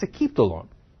loan has to keep the loan.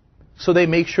 So they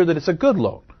make sure that it's a good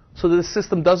loan, so that the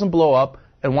system doesn't blow up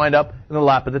and wind up in the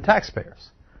lap of the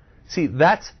taxpayers. See,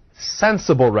 that's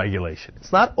sensible regulation.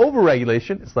 It's not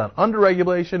over-regulation, it's not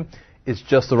under-regulation, it's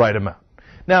just the right amount.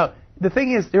 Now, the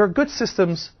thing is, there are good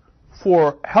systems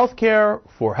for healthcare,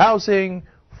 for housing,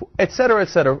 et cetera,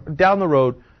 down the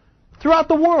road, throughout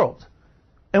the world.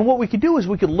 And what we could do is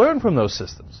we could learn from those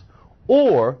systems.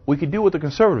 Or we could do what the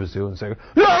conservatives do and say,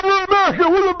 yeah, we're America,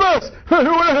 we're the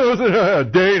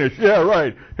best. Danish, yeah,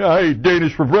 right. I eat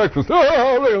Danish for breakfast.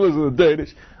 Oh, listen to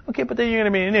Danish. Okay, but then you're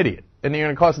going to be an idiot. And you're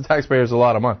going to cost the taxpayers a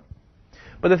lot of money.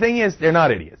 But the thing is, they're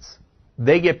not idiots.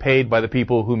 They get paid by the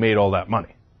people who made all that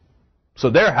money. So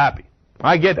they're happy.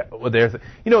 I get that.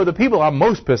 The people I'm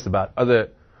most pissed about are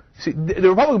the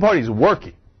Republican Party is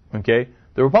working, okay?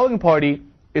 The Republican Party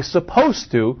is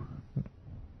supposed to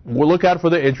look out for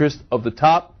the interest of the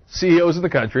top CEOs in the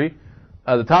country,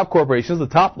 the top corporations, the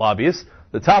top lobbyists,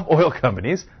 the top oil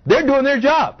companies. They're doing their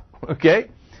job, okay?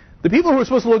 The people who are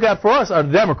supposed to look out for us are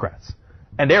the Democrats,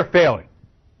 and they're failing.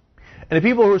 And the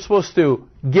people who are supposed to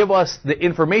give us the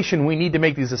information we need to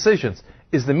make these decisions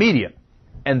is the media,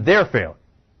 and they're failing.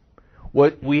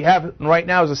 What we have right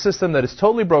now is a system that is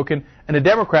totally broken, and the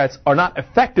Democrats are not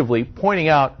effectively pointing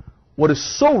out what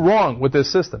is so wrong with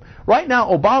this system. Right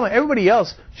now, Obama, everybody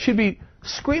else should be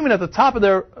screaming at the top of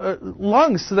their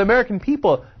lungs to the American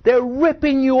people. They're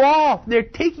ripping you off. They're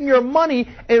taking your money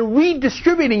and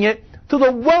redistributing it to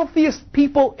the wealthiest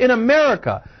people in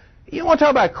America. You want to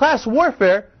talk about class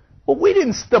warfare? Well,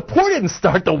 the poor didn't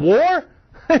start the war.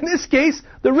 In this case,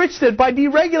 the rich did by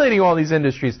deregulating all these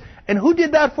industries. And who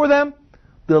did that for them?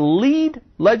 The lead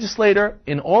legislator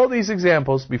in all these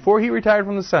examples, before he retired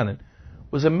from the Senate,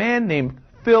 was a man named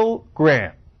Phil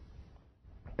Gramm,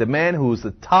 the man who was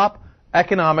the top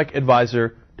economic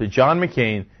advisor to John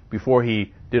McCain before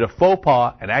he did a faux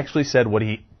pas and actually said what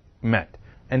he meant.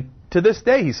 And to this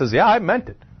day, he says, yeah, I meant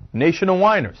it. Nation of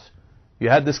whiners. You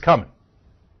had this coming.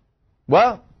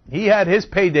 Well, he had his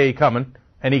payday coming,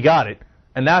 and he got it,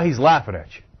 and now he's laughing at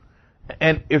you.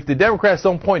 And if the Democrats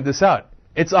don't point this out,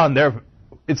 it's on them,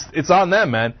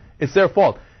 man. It's their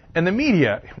fault. And the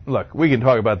media, look, we can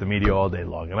talk about the media all day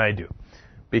long, and I do.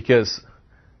 Because,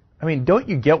 I mean, don't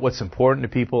you get what's important to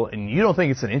people? And you don't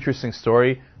think it's an interesting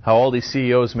story, how all these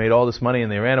CEOs made all this money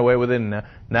and they ran away with it, and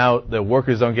now the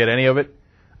workers don't get any of it?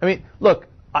 I mean, look,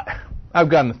 I've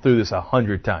gotten through this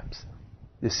 100 times.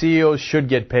 The CEOs should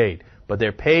get paid, but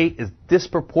their pay is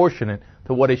disproportionate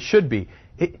to what it should be.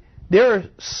 There are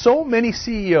so many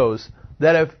CEOs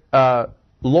that have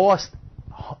lost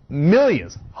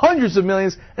millions, hundreds of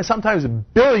millions, and sometimes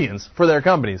billions for their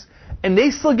companies, and they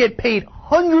still get paid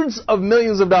hundreds of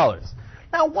millions of dollars.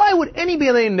 Now, why would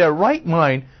anybody in their right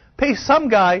mind pay some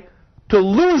guy to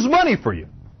lose money for you?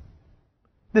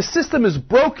 The system is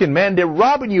broken, man. They're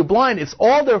robbing you blind. It's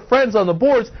all their friends on the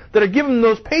boards that are giving them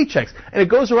those paychecks, and it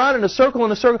goes around in a circle,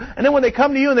 and then when they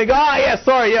come to you and they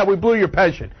go, we blew your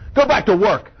pension. Go back to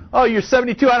work. Oh, you're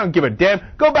 72? I don't give a damn.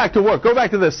 Go back to work. Go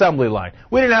back to the assembly line.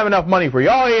 We didn't have enough money for you.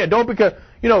 Oh, yeah, don't get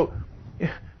in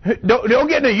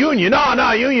a union.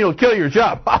 No, union will kill your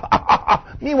job.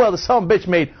 Meanwhile, the son of a bitch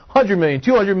made $100 million,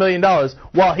 $200 million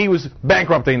while he was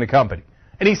bankrupting the company.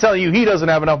 And he's telling you he doesn't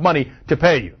have enough money to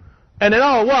pay you. And then,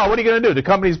 what are you going to do? The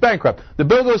company's bankrupt. The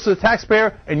bill goes to the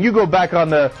taxpayer, and you go back on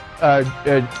the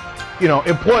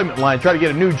employment line, try to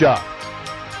get a new job.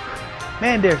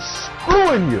 Man, they're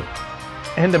screwing you.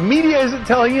 And the media isn't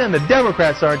telling you, and the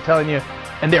Democrats aren't telling you,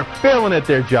 and they're failing at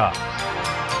their jobs.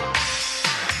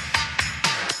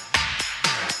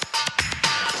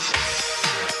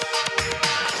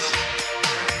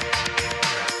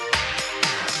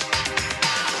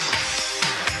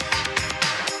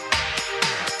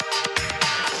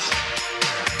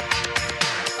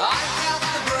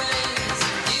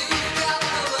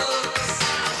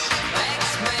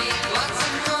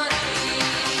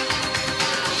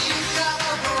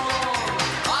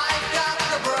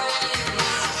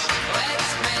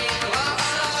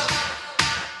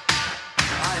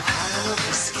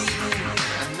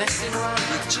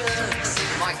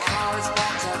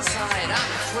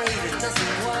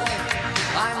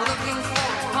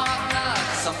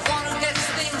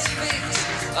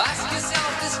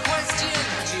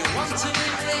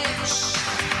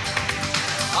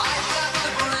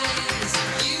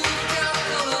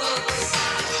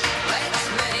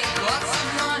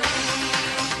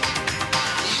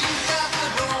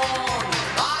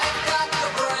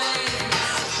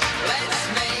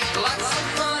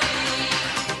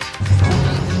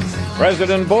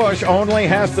 President Bush only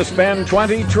has to spend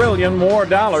 $20 trillion more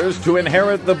to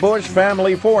inherit the Bush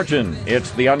family fortune.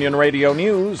 It's the Onion Radio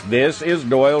News. This is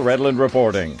Doyle Redland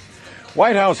reporting.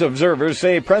 White House observers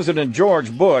say President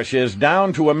George Bush is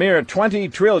down to a mere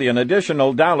 $20 trillion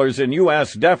additional dollars in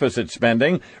U.S. deficit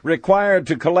spending required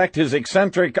to collect his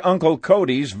eccentric Uncle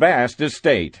Cody's vast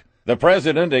estate. The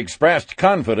president expressed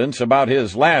confidence about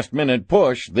his last-minute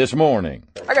push this morning.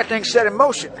 I got things set in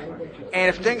motion,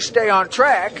 and if things stay on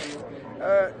track,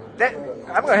 I'm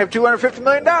going to have $250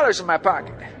 million in my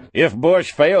pocket. If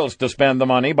Bush fails to spend the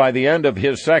money by the end of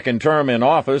his second term in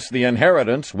office, the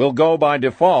inheritance will go by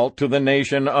default to the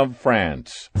nation of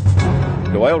France.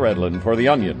 Doyle Redland for The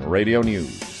Onion Radio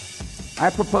News.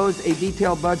 I propose a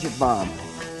detailed budget, Bob.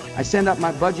 I send up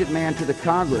my budget man to the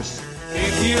Congress.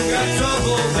 If you got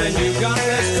trouble, then you got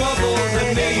less trouble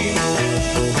than me.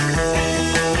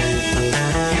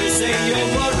 You say you're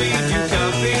worried, you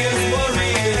can't be as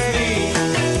worried as me.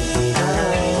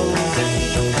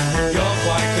 You're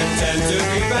quite content to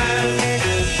be bad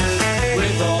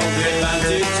with all the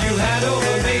advantage you had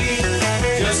over me.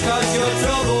 Just cause you're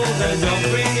troubled, then don't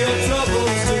bring your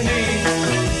troubles to me.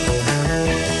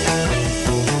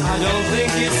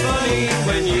 think it's funny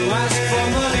when you ask for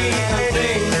money and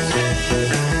things,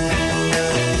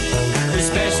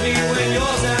 especially when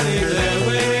you're standing there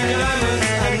wearing diamonds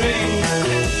and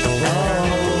rings.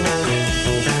 Oh,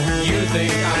 you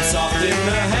think I'm soft in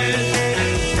the head?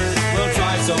 We'll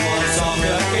try someone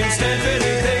softer instead,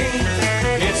 really think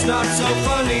it's not so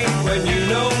funny when you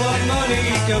know what money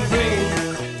can bring.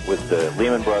 With the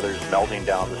Lehman Brothers melting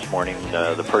down this morning,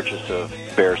 the purchase of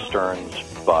Bear Stearns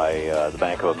by the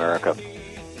Bank of America,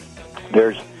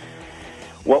 there's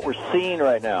what we're seeing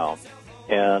right now,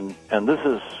 and this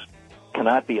is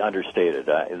cannot be understated.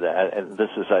 This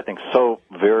is, I think, so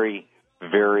very,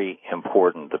 very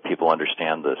important that people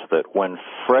understand this, that when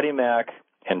Freddie Mac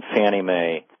and Fannie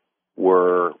Mae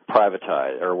were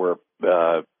privatized or were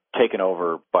taken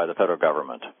over by the federal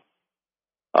government,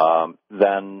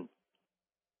 then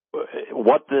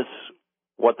what this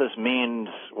means,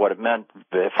 what it meant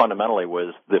fundamentally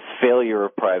was the failure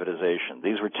of privatization.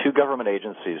 These were two government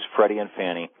agencies, Freddie and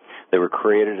Fannie. They were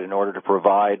created in order to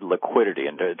provide liquidity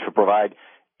and to provide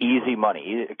easy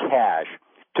money, cash,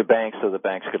 to banks so that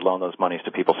banks could loan those monies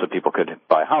to people so people could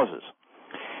buy houses.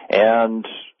 And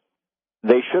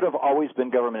they should have always been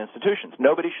government institutions.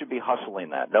 Nobody should be hustling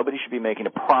that. Nobody should be making a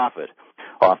profit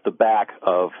off the back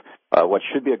of what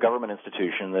should be a government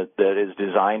institution that is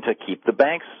designed to keep the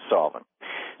banks solvent.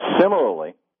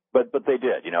 Similarly, but they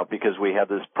did, because we had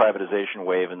this privatization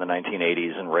wave in the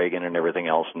 1980s and Reagan and everything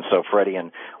else, and so Freddie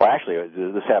actually,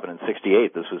 this happened in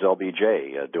 '68. This was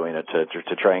LBJ doing it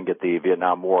to try and get the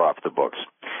Vietnam War off the books.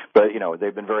 But,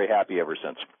 they've been very happy ever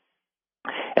since.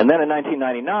 And then in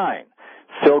 1999,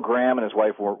 Phil Gramm and his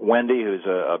wife Wendy, who's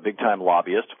a big-time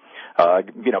lobbyist,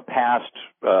 passed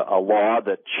a law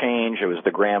that changed. It was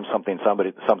the Gramm something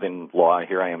law.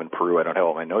 Here I am in Peru. I don't have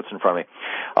all my notes in front of me.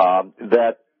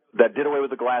 That did away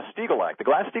with the Glass-Steagall Act. The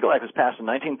Glass-Steagall Act was passed in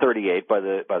 1938 by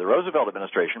the Roosevelt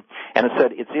administration, and it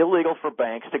said it's illegal for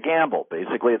banks to gamble.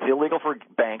 Basically, it's illegal for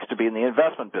banks to be in the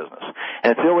investment business.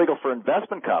 And it's illegal for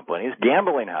investment companies,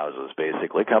 gambling houses,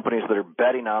 basically, companies that are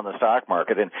betting on the stock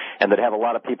market and that have a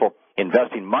lot of people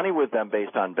investing money with them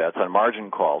based on bets, on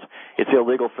margin calls. It's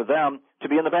illegal for them to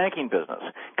be in the banking business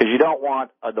because you don't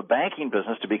want the banking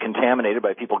business to be contaminated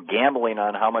by people gambling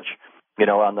on how much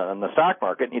on the stock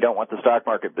market, and you don't want the stock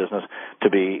market business to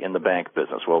be in the bank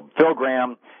business. Well, Phil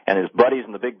Gramm and his buddies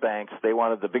in the big banks,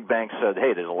 the big banks said,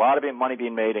 hey, there's a lot of money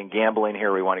being made in gambling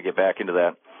here. We want to get back into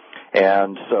that.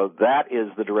 And so that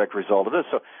is the direct result of this.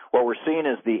 So what we're seeing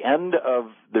is the end of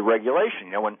the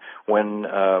regulation. When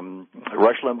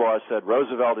Rush Limbaugh said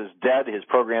Roosevelt is dead, his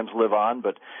programs live on,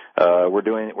 but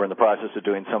we're in the process of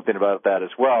doing something about that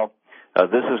as well.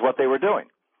 This is what they were doing.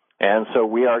 And so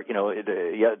we are,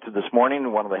 this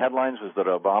morning, one of the headlines was that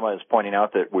Obama is pointing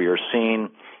out that we are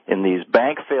seeing in these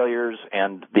bank failures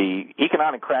and the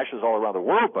economic crashes all around the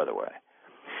world, by the way,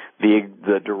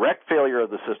 the direct failure of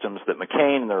the systems that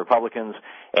McCain and the Republicans,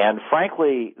 and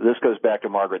frankly, this goes back to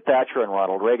Margaret Thatcher and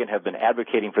Ronald Reagan, have been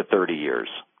advocating for 30 years.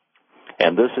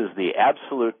 And this is the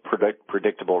absolute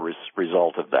predictable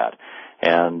result of that.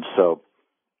 And so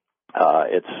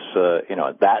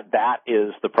that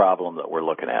is the problem that we're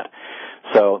looking at.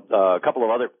 So a couple of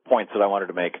other points that I wanted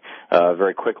to make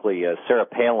very quickly. Sarah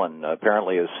Palin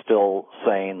apparently is still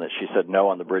saying that she said no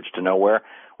on the bridge to nowhere.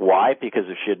 Why? Because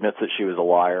if she admits that she was a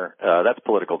liar, that's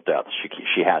political death.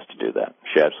 She has to do that.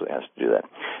 She absolutely has to do that.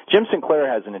 Jim Sinclair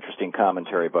has an interesting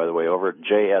commentary, by the way, over at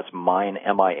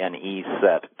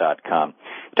JSMineset.com.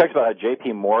 He talks about how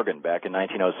J.P. Morgan back in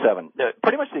 1907,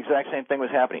 pretty much the exact same thing was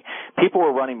happening. People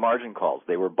were running margin calls.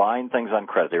 They were buying things on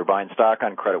credit. They were buying stock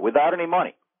on credit without any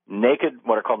money.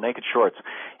 What are called naked shorts,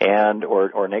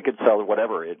 or naked sell,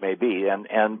 whatever it may be,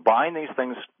 and buying these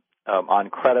things on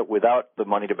credit without the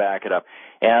money to back it up.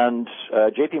 And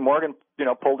J.P. Morgan,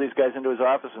 pulled these guys into his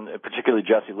office, and particularly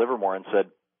Jesse Livermore, and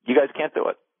said, "You guys can't do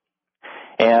it."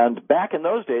 And back in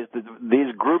those days,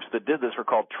 these groups that did this were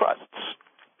called trusts.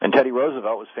 And Teddy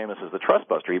Roosevelt was famous as the trust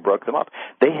buster. He broke them up.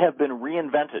 They have been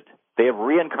reinvented. They have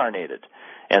reincarnated,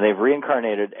 and they've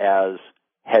reincarnated as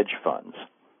hedge funds.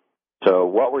 So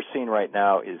what we're seeing right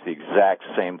now is the exact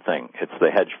same thing. It's the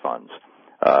hedge funds.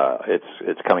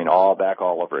 It's coming all back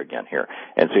all over again here.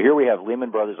 And so here we have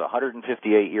Lehman Brothers, a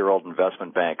 158-year-old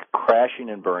investment bank, crashing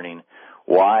and burning.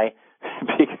 Why?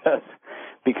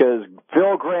 Because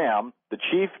Phil Gramm, the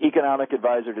chief economic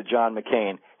advisor to John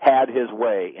McCain, had his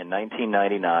way in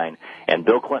 1999, and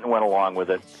Bill Clinton went along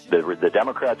with it. The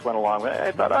Democrats went along with it.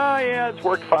 I thought, it's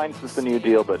worked fine since the New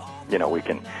Deal, but we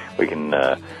can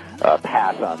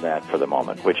pass on that for the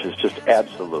moment, which is just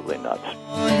absolutely nuts.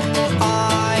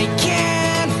 I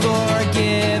can't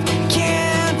forgive,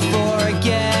 can't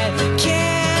forget,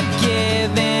 can't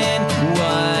give in.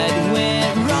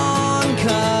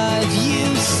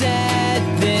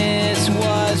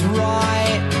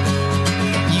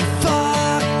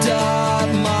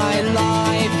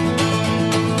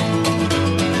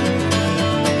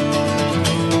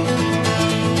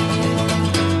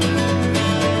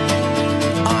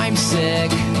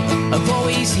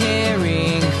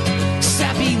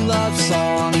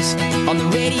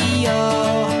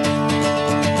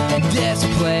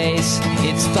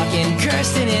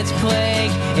 lost in its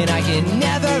plague, and I can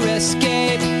never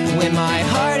escape when my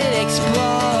heart it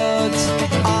explodes.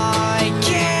 I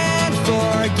can't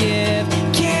forgive,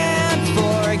 can't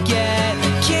forget,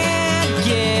 can't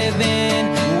give in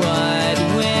what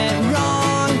went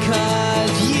wrong,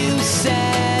 'cause you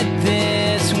said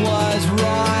this was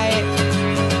right.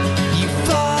 You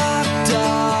fucked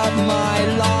up my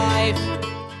life.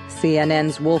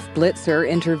 CNN's Wolf Blitzer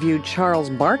interviewed Charles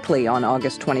Barkley on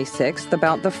August 26th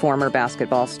about the former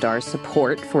basketball star's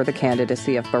support for the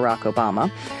candidacy of Barack Obama.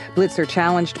 Blitzer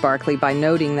challenged Barkley by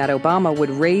noting that Obama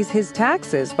would raise his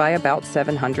taxes by about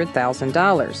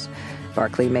 $700,000.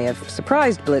 Barkley may have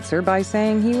surprised Blitzer by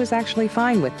saying he was actually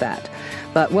fine with that.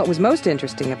 But what was most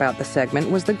interesting about the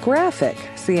segment was the graphic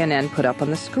CNN put up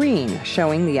on the screen,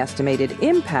 showing the estimated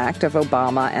impact of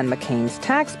Obama and McCain's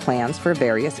tax plans for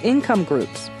various income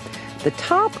groups. The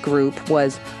top group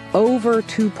was over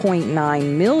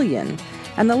 $2.9 million,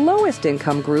 and the lowest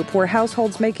income group were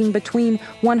households making between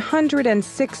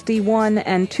 $161,000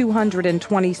 and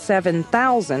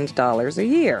 $227,000 a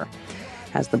year.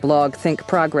 As the blog Think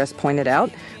Progress pointed out,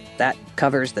 that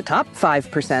covers the top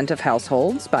 5% of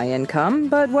households by income,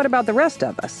 but what about the rest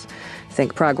of us?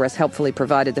 Think Progress helpfully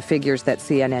provided the figures that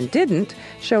CNN didn't,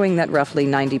 showing that roughly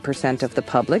 90% of the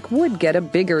public would get a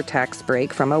bigger tax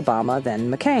break from Obama than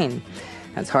McCain.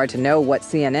 It's hard to know what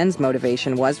CNN's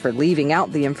motivation was for leaving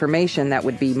out the information that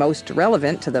would be most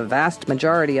relevant to the vast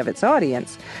majority of its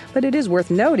audience, but it is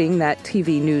worth noting that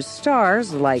TV news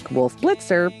stars like Wolf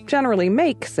Blitzer generally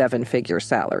make seven-figure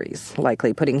salaries,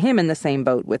 likely putting him in the same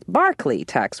boat with Barkley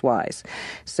tax-wise.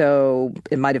 So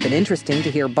it might have been interesting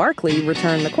to hear Barkley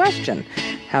return the question.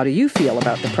 How do you feel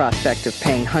about the prospect of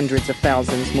paying hundreds of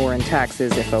thousands more in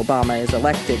taxes if Obama is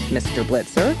elected, Mr.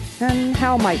 Blitzer? And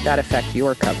how might that affect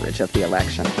your coverage of the election? You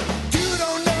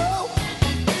don't know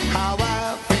how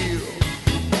I feel.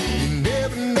 You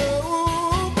never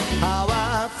know how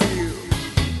I feel.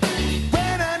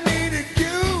 When I needed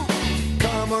you,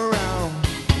 come around.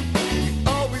 You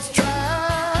always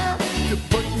try to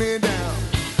put me down.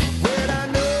 When I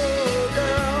know,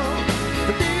 girl,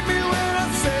 believe me when I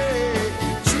say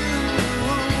it's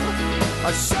true.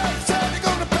 I said you're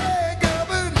gonna pay, girl,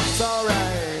 but it's alright.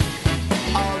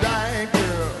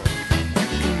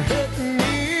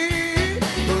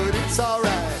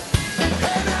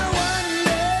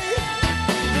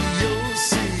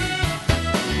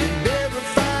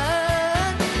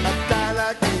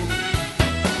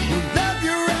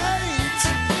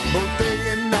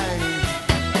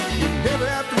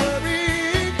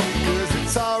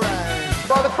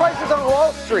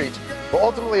 Wall Street will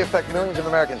ultimately affect millions of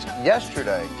Americans.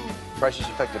 Yesterday, prices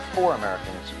affected 4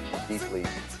 Americans deeply.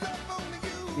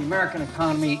 The American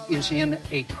economy is in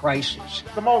a crisis.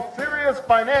 The most serious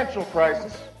financial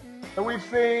crisis that we've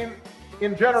seen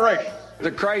in generations.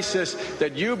 The crisis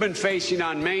that you've been facing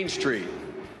on Main Street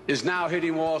is now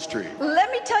hitting Wall Street.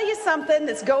 Let me tell you something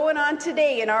that's going on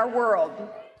today in our world,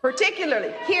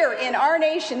 particularly here in our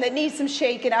nation, that needs some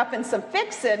shaking up and some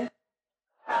fixing.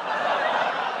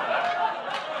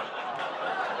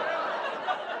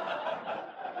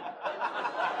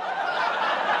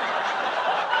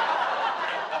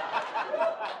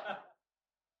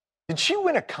 Did she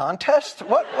win a contest?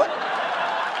 What?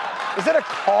 Is it a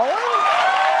calling?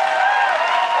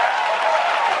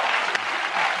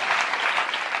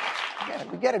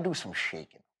 We got to do some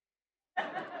shaking.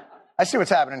 I see what's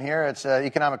happening here. It's an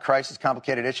economic crisis,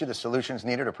 complicated issue. The solutions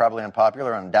needed are probably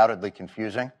unpopular, undoubtedly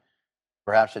confusing.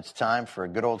 Perhaps it's time for a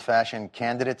good old-fashioned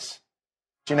candidate's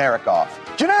generic off.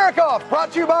 Generic off,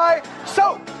 brought to you by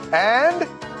soap and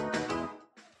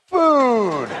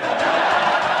food.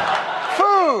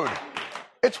 Food.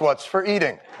 It's what's for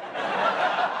eating.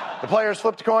 The players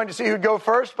flipped a coin to see who'd go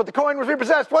first, but the coin was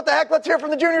repossessed. What the heck? Let's hear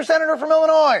from the junior senator from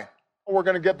Illinois. We're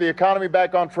going to get the economy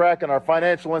back on track and our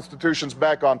financial institutions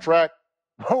back on track.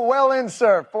 Well in,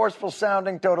 sir. Forceful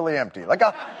sounding, totally empty. Like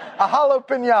a hollow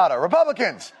pinata.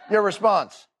 Republicans, your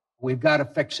response. We've got to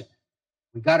fix it.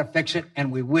 We've got to fix it,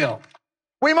 and we will.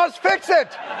 We must fix it.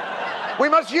 We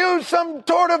must use some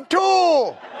sort of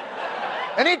tool.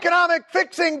 An economic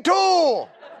fixing tool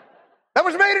that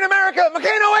was made in America.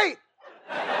 McCain 08.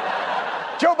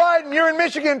 Joe Biden, you're in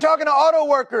Michigan talking to auto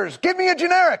workers. Give me a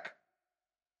generic.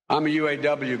 I'm a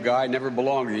UAW guy, never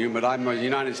belonged to you, but I'm a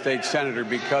United States Senator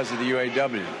because of the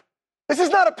UAW. This is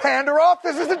not a pander off.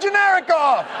 This is a generic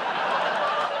off.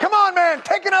 Come on, man.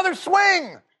 Take another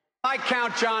swing. I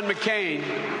count John McCain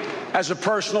as a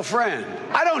personal friend.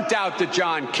 I don't doubt that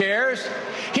John cares.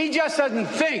 He just doesn't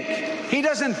think. He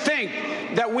doesn't think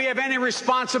that we have any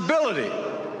responsibility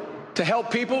to help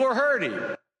people who are hurting.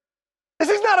 This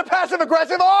is not a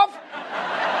passive-aggressive off.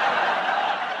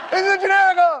 This is a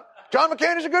generic off. John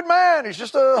McCain is a good man. He's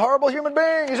just a horrible human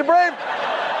being. He's a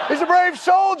brave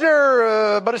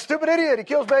soldier, but a stupid idiot. He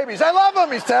kills babies. I love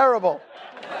him. He's terrible.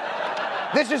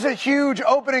 This is a huge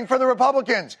opening for the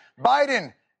Republicans.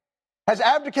 Biden has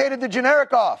abdicated the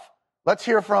generic off. Let's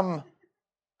hear from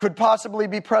could possibly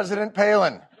be President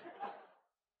Palin.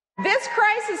 This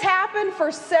crisis happened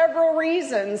for several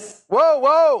reasons.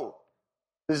 Whoa.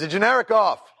 There's a generic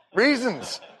off.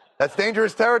 Reasons. That's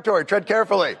dangerous territory. Tread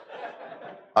carefully.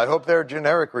 I hope they're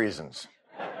generic reasons.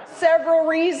 Several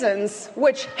reasons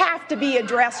which have to be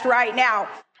addressed right now.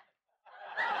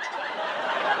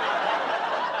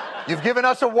 You've given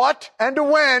us a what and a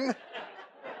when.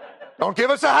 Don't give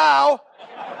us a how.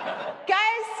 Guys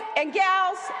and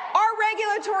gals, our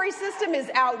regulatory system is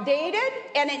outdated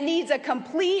and it needs a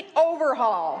complete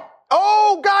overhaul.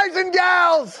 Oh, guys and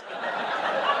gals!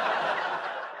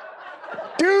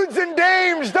 Dudes and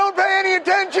dames, don't pay any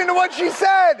attention to what she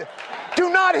said. Do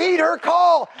not heed her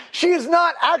call. She is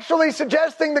not actually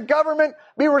suggesting the government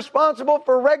be responsible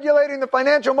for regulating the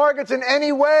financial markets in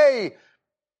any way.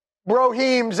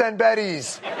 Broheems and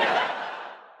Bettys.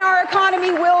 Our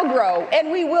economy will grow,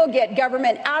 and we will get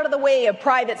government out of the way of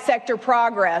private sector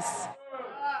progress.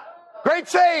 Great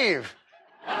save.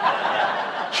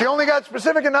 She only got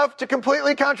specific enough to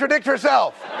completely contradict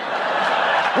herself.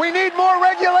 We need more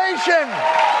regulation.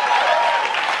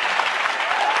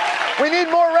 We need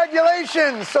more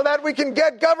regulation so that we can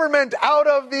get government out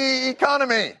of the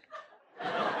economy.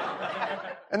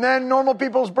 And then normal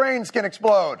people's brains can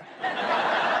explode.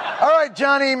 All right,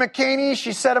 Johnny McCain,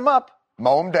 she set him up.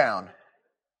 Mow him down.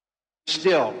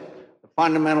 Still, the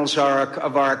fundamentals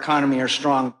of our economy are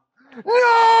strong.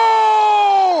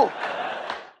 No!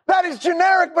 That is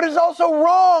generic, but it's also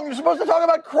wrong. You're supposed to talk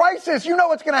about crisis. You know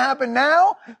what's going to happen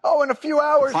now? Oh, in a few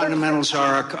hours. The fundamentals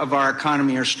of our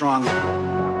economy are strong. The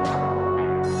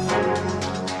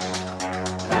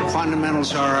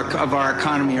fundamentals of our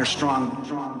economy are strong.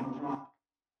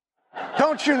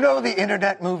 Don't you know the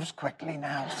internet moves quickly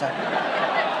now, son?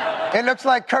 It looks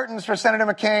like curtains for Senator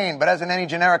McCain, but as in any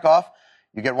generic off,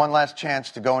 you get one last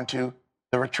chance to go into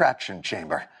the retraction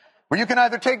chamber, where you can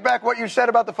either take back what you said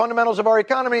about the fundamentals of our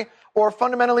economy or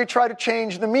fundamentally try to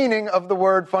change the meaning of the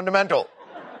word fundamental.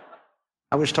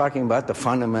 I was talking about the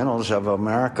fundamentals of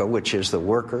America, which is the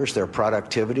workers, their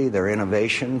productivity, their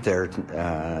innovation, their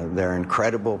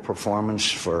incredible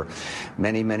performance for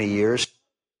many, many years.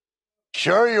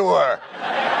 Sure you were.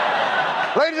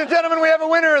 Ladies and gentlemen, we have a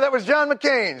winner. That was John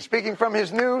McCain, speaking from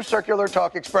his new Circular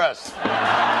Talk Express. What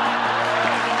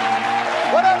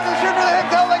happened to the shoot for the hip?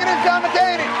 Tell like it is John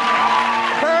McCain.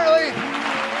 Apparently,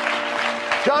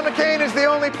 John McCain is the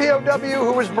only POW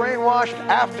who was brainwashed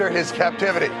after his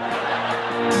captivity.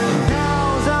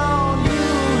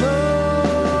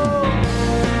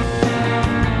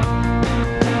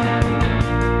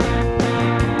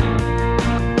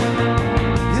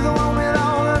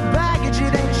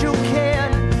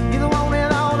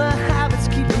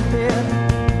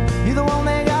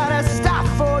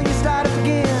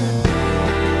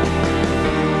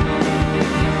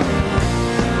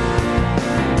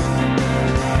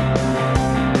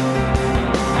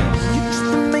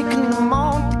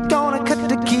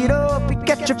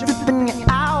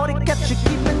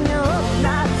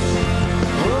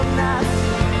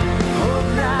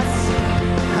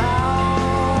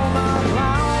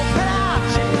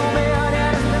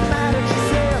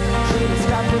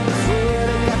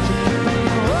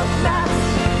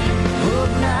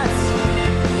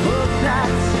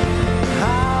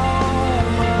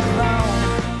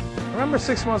 Remember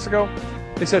 6 months ago,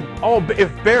 they said, oh, if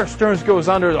Bear Stearns goes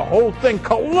under, the whole thing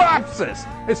collapses.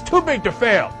 It's too big to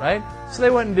fail, right? So they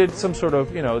went and did some sort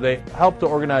of, they helped to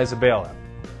organize a bailout.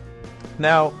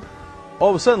 Now, all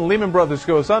of a sudden, Lehman Brothers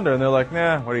goes under, and they're like,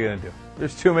 nah, what are you going to do?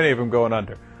 There's too many of them going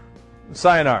under.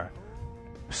 Sayonara.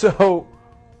 So,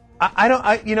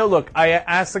 look, I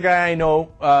asked the guy I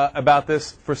know about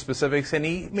this for specifics, and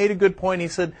he made a good point. He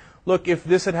said, look, if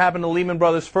this had happened to Lehman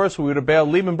Brothers first, we would have bailed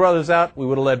Lehman Brothers out. We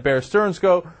would have let Bear Stearns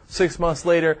go 6 months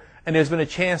later. And there's been a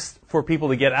chance for people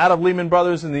to get out of Lehman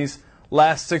Brothers in these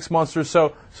last 6 months or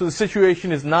so. So the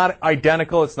situation is not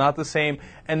identical. It's not the same.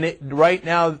 And right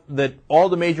now that all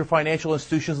the major financial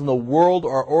institutions in the world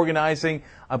are organizing,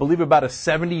 I believe, about a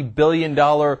 $70 billion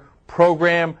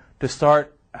program to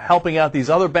start helping out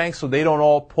these other banks so they don't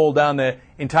all pull down the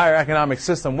entire economic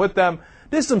system with them.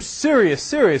 This is some serious,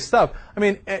 serious stuff. I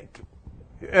mean,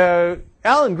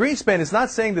 Alan Greenspan is not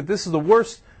saying that this is the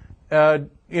worst,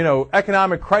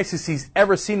 economic crisis he's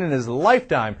ever seen in his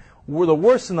lifetime. We're the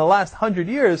worst in the last 100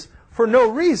 years for no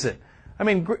reason. I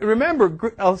mean, remember,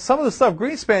 some of the stuff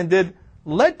Greenspan did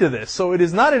led to this. So it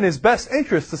is not in his best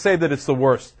interest to say that it's the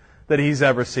worst that he's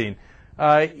ever seen.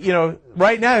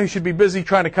 Right now he should be busy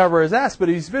trying to cover his ass, but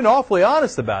he's been awfully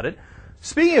honest about it.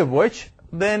 Speaking of which,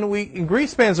 then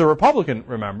Greenspan's a Republican,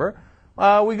 remember.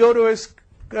 We go to his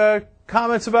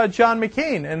comments about John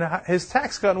McCain and his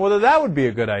tax cut and whether that would be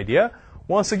a good idea.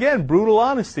 Once again, brutal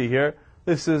honesty here.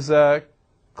 This is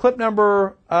clip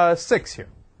number 6 here.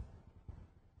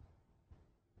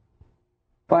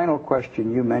 Final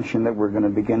question. You mentioned that we're going to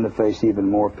begin to face even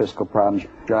more fiscal problems.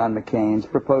 John McCain's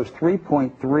proposed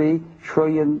 $3.3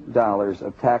 trillion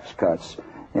of tax cuts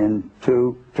in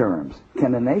 2 terms.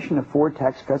 Can the nation afford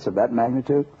tax cuts of that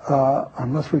magnitude?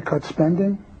 Unless we cut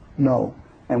spending, no.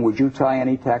 And would you tie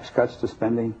any tax cuts to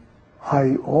spending?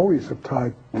 I always have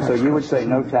tied And so you would say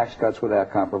no tax cuts without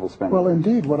comparable spending? Well,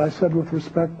 indeed, what I said with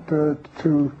respect to,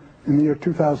 in the year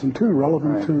 2002,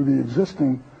 relevant to the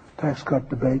existing tax cut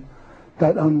debate,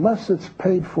 that unless it's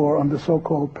paid for under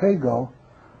so-called pay-go,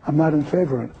 I'm not in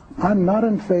favor of it. I'm not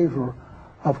in favor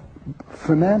of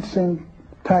financing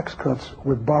tax cuts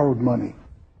with borrowed money.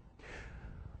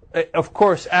 Of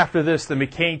course, after this, the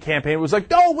McCain campaign was like,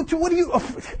 no, what do you...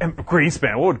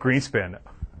 Greenspan, what would Greenspan know?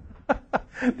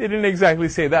 They didn't exactly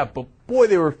say that, but boy,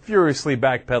 they were furiously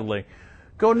backpedaling.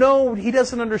 Go, no, he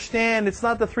doesn't understand. It's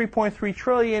not the $3.3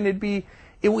 trillion. It'd be...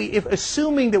 If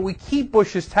assuming that we keep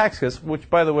Bush's tax cuts, which,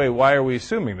 by the way, why are we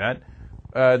assuming that?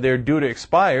 They're due to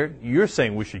expire. You're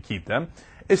saying we should keep them.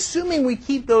 Assuming we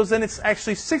keep those, then it's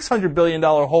actually $600 billion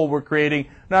hole we're creating,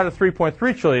 not a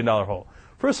 $3.3 trillion hole.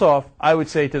 First off, I would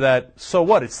say to that, so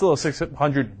what? It's still a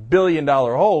 $600 billion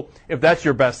hole, if that's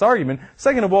your best argument.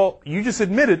 Second of all, you just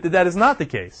admitted that that is not the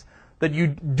case, that you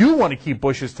do want to keep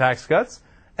Bush's tax cuts,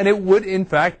 and it would, in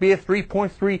fact, be a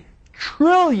 $3.3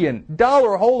 trillion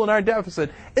hole in our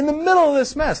deficit in the middle of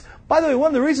this mess. By the way, one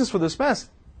of the reasons for this mess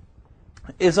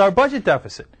is our budget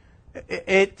deficit.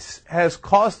 It has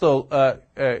caused the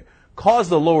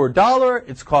lower dollar.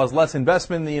 It's caused less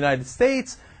investment in the United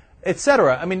States,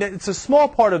 etc. I mean, it's a small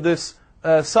part of this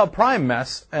subprime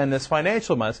mess and this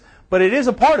financial mess, but it is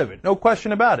a part of it, no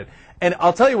question about it. And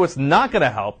I'll tell you what's not going to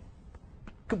help.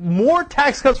 More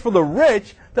tax cuts for the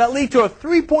rich that lead to a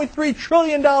 $3.3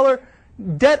 trillion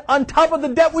debt on top of the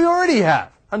debt we already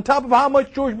have, on top of how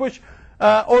much George Bush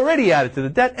already added to the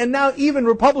debt. And now even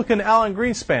Republican Alan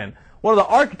Greenspan, one of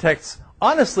the architects,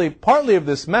 honestly, partly of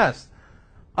this mess,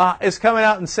 is coming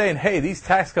out and saying, hey, these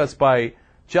tax cuts by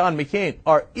John McCain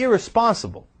are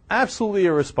irresponsible, absolutely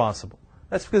irresponsible.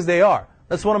 That's because they are.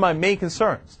 That's one of my main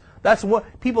concerns. That's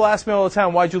what people ask me all the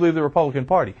time, why'd you leave the Republican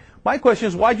Party? My question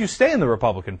is, why'd you stay in the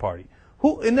Republican Party?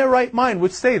 Who in their right mind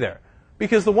would stay there?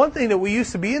 Because the one thing that we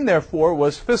used to be in there for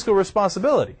was fiscal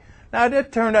responsibility. Now,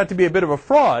 that turned out to be a bit of a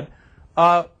fraud,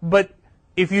 but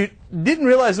if you didn't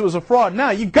realize it was a fraud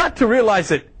now, you got to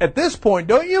realize it at this point,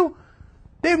 don't you?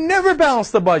 They've never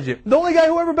balanced the budget. The only guy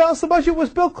who ever balanced the budget was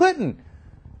Bill Clinton.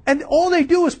 And all they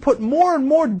do is put more and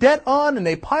more debt on, and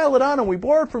they pile it on, and we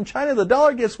borrow from China, the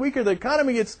dollar gets weaker, the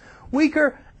economy gets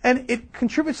weaker, and it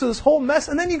contributes to this whole mess.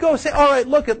 And then you go say, all right,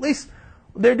 look, at least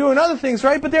they're doing other things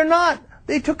right, but they're not.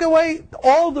 They took away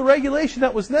all the regulation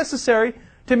that was necessary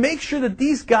to make sure that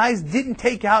these guys didn't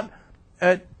take out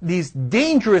these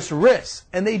dangerous risks.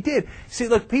 And they did. See,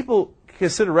 look, people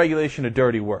consider regulation a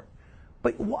dirty word.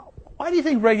 But why do you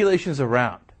think regulation's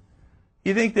around?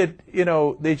 You think that,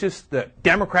 the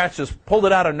Democrats just pulled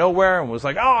it out of nowhere and was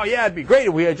like, oh, yeah, it'd be great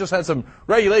if we had just had some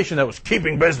regulation that was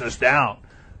keeping business down.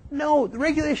 No, the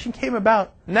regulation came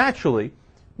about naturally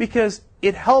because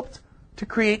it helped to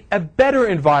create a better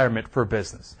environment for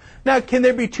business. Now, can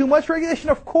there be too much regulation?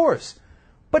 Of course.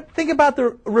 But think about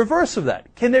the reverse of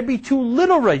that. Can there be too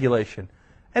little regulation?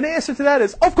 And the answer to that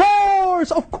is, of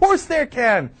course there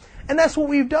can. And that's what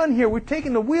we've done here. We've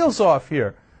taken the wheels off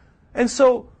here. And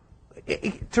so,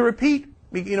 to repeat,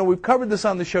 we've covered this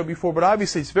on the show before, but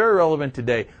obviously it's very relevant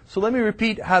today. So let me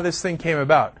repeat how this thing came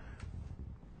about.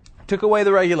 Took away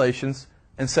the regulations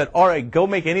and said, all right, go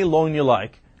make any loan you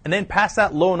like, and then pass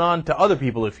that loan on to other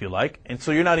people if you like, and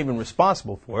so you're not even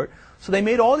responsible for it. So they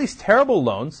made all these terrible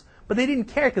loans, but they didn't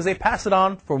care because they passed it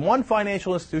on from one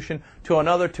financial institution to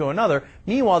another to another.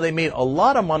 Meanwhile, they made a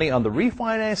lot of money on the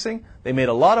refinancing, they made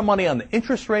a lot of money on the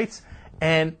interest rates,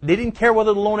 and they didn't care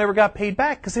whether the loan ever got paid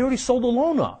back because they already sold the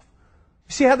loan off.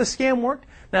 You see how the scam worked?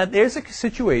 Now, there's a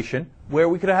situation where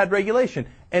we could have had regulation.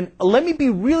 And let me be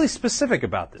really specific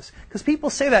about this, because people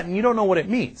say that and you don't know what it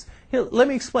means. Here, let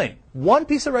me explain. One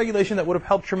piece of regulation that would have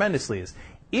helped tremendously is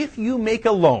if you make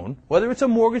a loan, whether it's a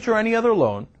mortgage or any other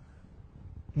loan,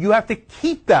 you have to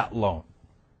keep that loan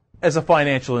as a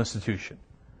financial institution.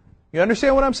 You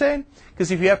understand what I'm saying? Because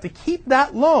if you have to keep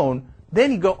that loan,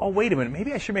 then you go, oh, wait a minute,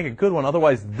 maybe I should make a good one,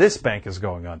 otherwise this bank is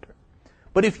going under.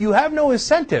 But if you have no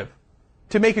incentive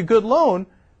to make a good loan,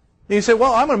 then you say,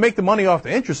 well, I'm going to make the money off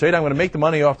the interest rate, I'm going to make the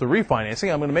money off the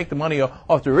refinancing, I'm going to make the money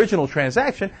off the original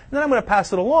transaction, and then I'm going to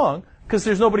pass it along because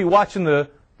there's nobody watching the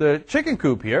chicken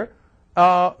coop here.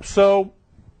 Are they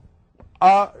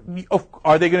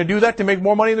going to do that to make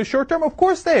more money in the short term? Of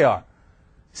course they are.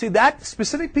 See, that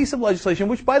specific piece of legislation,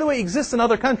 which, by the way, exists in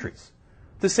other countries,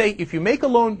 to say if you make a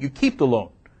loan, you keep the loan,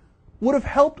 would have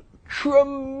helped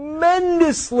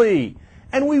tremendously.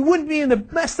 And we wouldn't be in the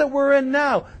mess that we're in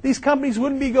now. These companies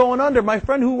wouldn't be going under. My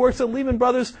friend who works at Lehman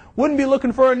Brothers wouldn't be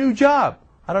looking for a new job.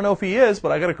 I don't know if he is,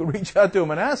 but I got to reach out to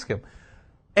him and ask him.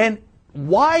 And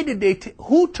why did they,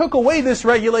 who took away this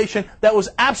regulation that was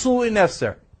absolutely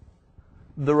necessary?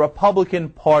 The Republican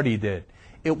Party did.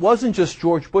 It wasn't just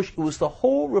George Bush, it was the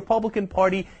whole Republican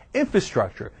Party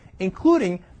infrastructure,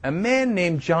 including a man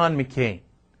named John McCain.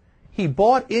 He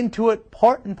bought into it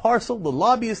part and parcel. The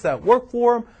lobbyists that worked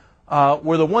for him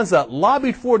were the ones that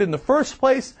lobbied for it in the first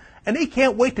place, and they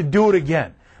can't wait to do it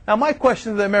again. Now, my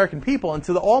question to the American people and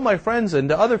to all my friends and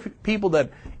to other people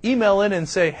that email in and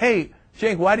say, hey,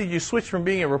 Cenk, why did you switch from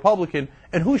being a Republican,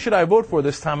 and who should I vote for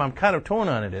this time? I'm kind of torn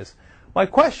on it is. My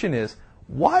question is,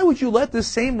 why would you let this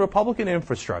same Republican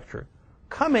infrastructure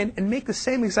come in and make the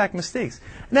same exact mistakes?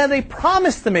 Now, they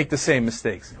promised to make the same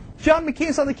mistakes. John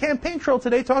McCain's on the campaign trail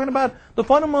today talking about the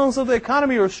fundamentals of the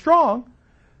economy are strong,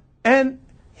 and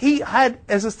he had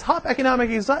as his top economic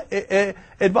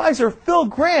advisor Phil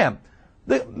Gramm,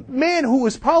 the man who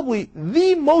was probably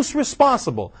the most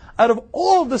responsible out of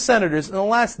all of the senators in the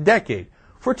last decade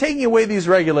for taking away these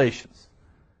regulations.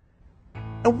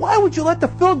 And why would you let the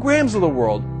Phil Grahams of the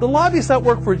world, the lobbyists that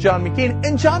work for John McCain,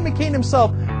 and John McCain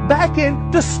himself back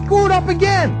in to screw it up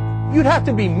again? You'd have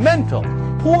to be mental.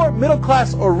 Poor, middle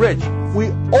class, or rich. We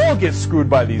all get screwed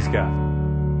by these guys.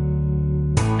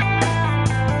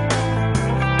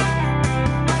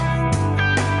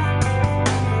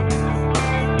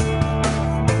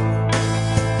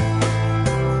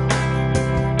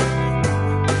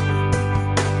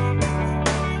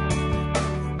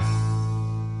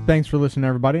 Thanks for listening,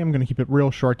 everybody. I'm going to keep it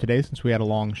real short today since we had a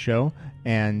long show.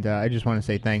 And I just want to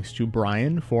say thanks to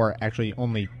Brian for actually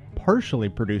only partially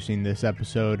producing this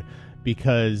episode,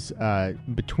 because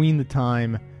between the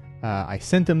time I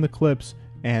sent him the clips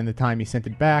and the time he sent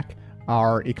it back,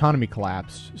 our economy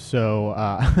collapsed. So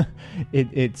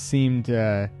it seemed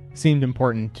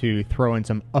important to throw in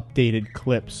some updated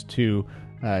clips to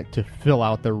fill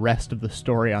out the rest of the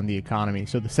story on the economy.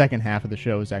 So the second half of the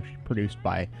show is actually produced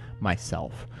by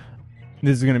myself.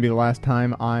 This is going to be the last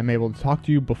time I'm able to talk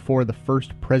to you before the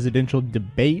first presidential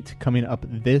debate coming up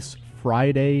this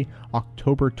Friday,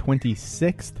 October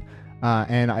 26th.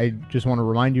 And I just want to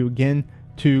remind you again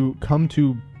to come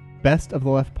to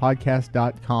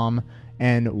bestoftheleftpodcast.com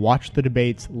and watch the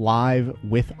debates live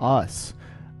with us.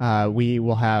 We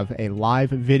will have a live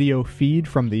video feed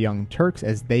from the Young Turks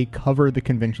as they cover the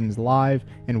conventions live,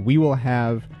 and we will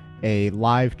have a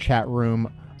live chat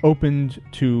room opened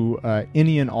to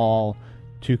any and all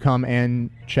to come and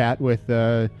chat with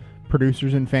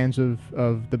producers and fans of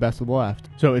the Best of the Left.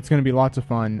 So it's going to be lots of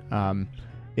fun.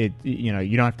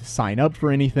 You don't have to sign up for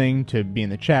anything to be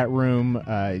in the chat room.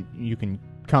 You can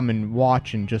come and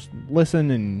watch and just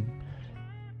listen and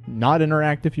not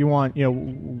interact if you want,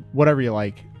 whatever you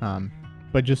like.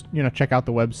 But just, check out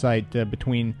the website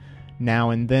between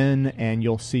now and then, and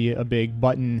you'll see a big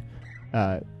button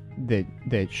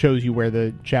that shows you where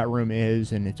the chat room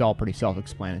is, and it's all pretty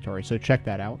self-explanatory. So check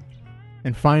that out.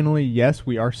 And finally, yes,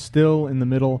 we are still in the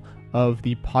middle of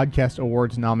the Podcast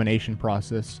Awards nomination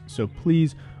process. So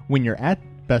please, when you're at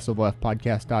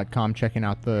bestoftheleftpodcast.com checking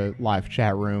out the live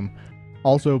chat room,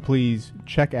 also please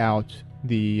check out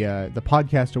the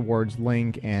Podcast Awards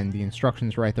link and the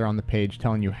instructions right there on the page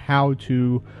telling you how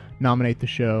to nominate the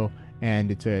show,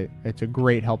 and it's a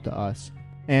great help to us,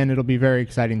 and it'll be very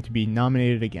exciting to be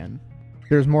nominated again.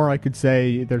 There's more I could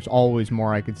say. There's always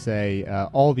more I could say.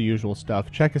 All the usual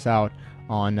stuff. Check us out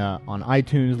on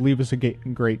iTunes. Leave us a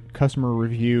great customer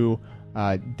review.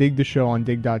 Dig the show on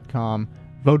dig.com.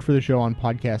 Vote for the show on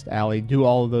Podcast Alley. Do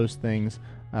all of those things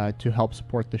to help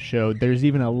support the show. There's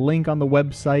even a link on the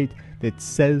website that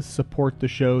says support the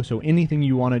show, so anything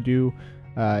you want to do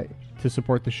to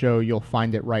support the show, you'll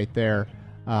find it right there.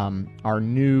 Our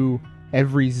new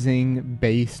EveryZing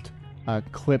based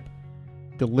clip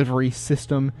delivery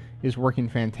system is working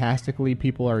fantastically.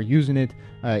 People are using it,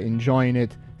 enjoying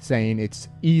it, saying it's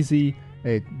easy,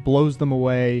 it blows them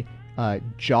away,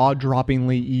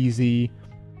 jaw-droppingly easy,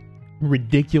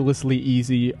 ridiculously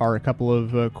easy are a couple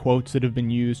of quotes that have been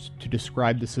used to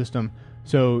describe the system.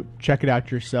 So check it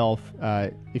out yourself.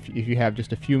 If you have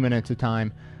just a few minutes of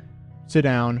time, sit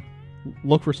down,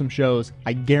 look for some shows.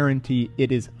 I guarantee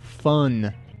it is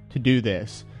fun to do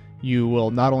this. You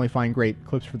will not only find great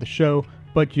clips for the show,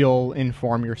 but you'll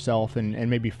inform yourself and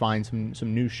maybe find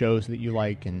some new shows that you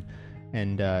like, and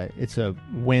it's a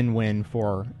win-win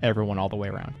for everyone all the way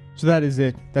around. So that is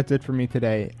it. That's it for me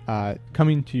today.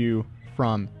 Coming to you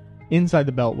from inside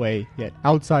the Beltway, yet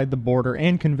outside the border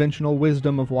and conventional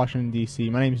wisdom of Washington, D.C.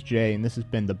 My name is Jay, and this has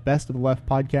been the Best of the Left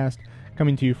podcast,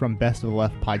 coming to you from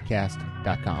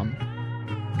bestoftheleftpodcast.com.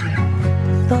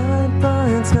 Thought by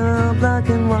it's now black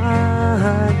and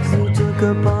white, 'cause you took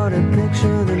apart a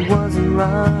picture that wasn't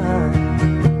right.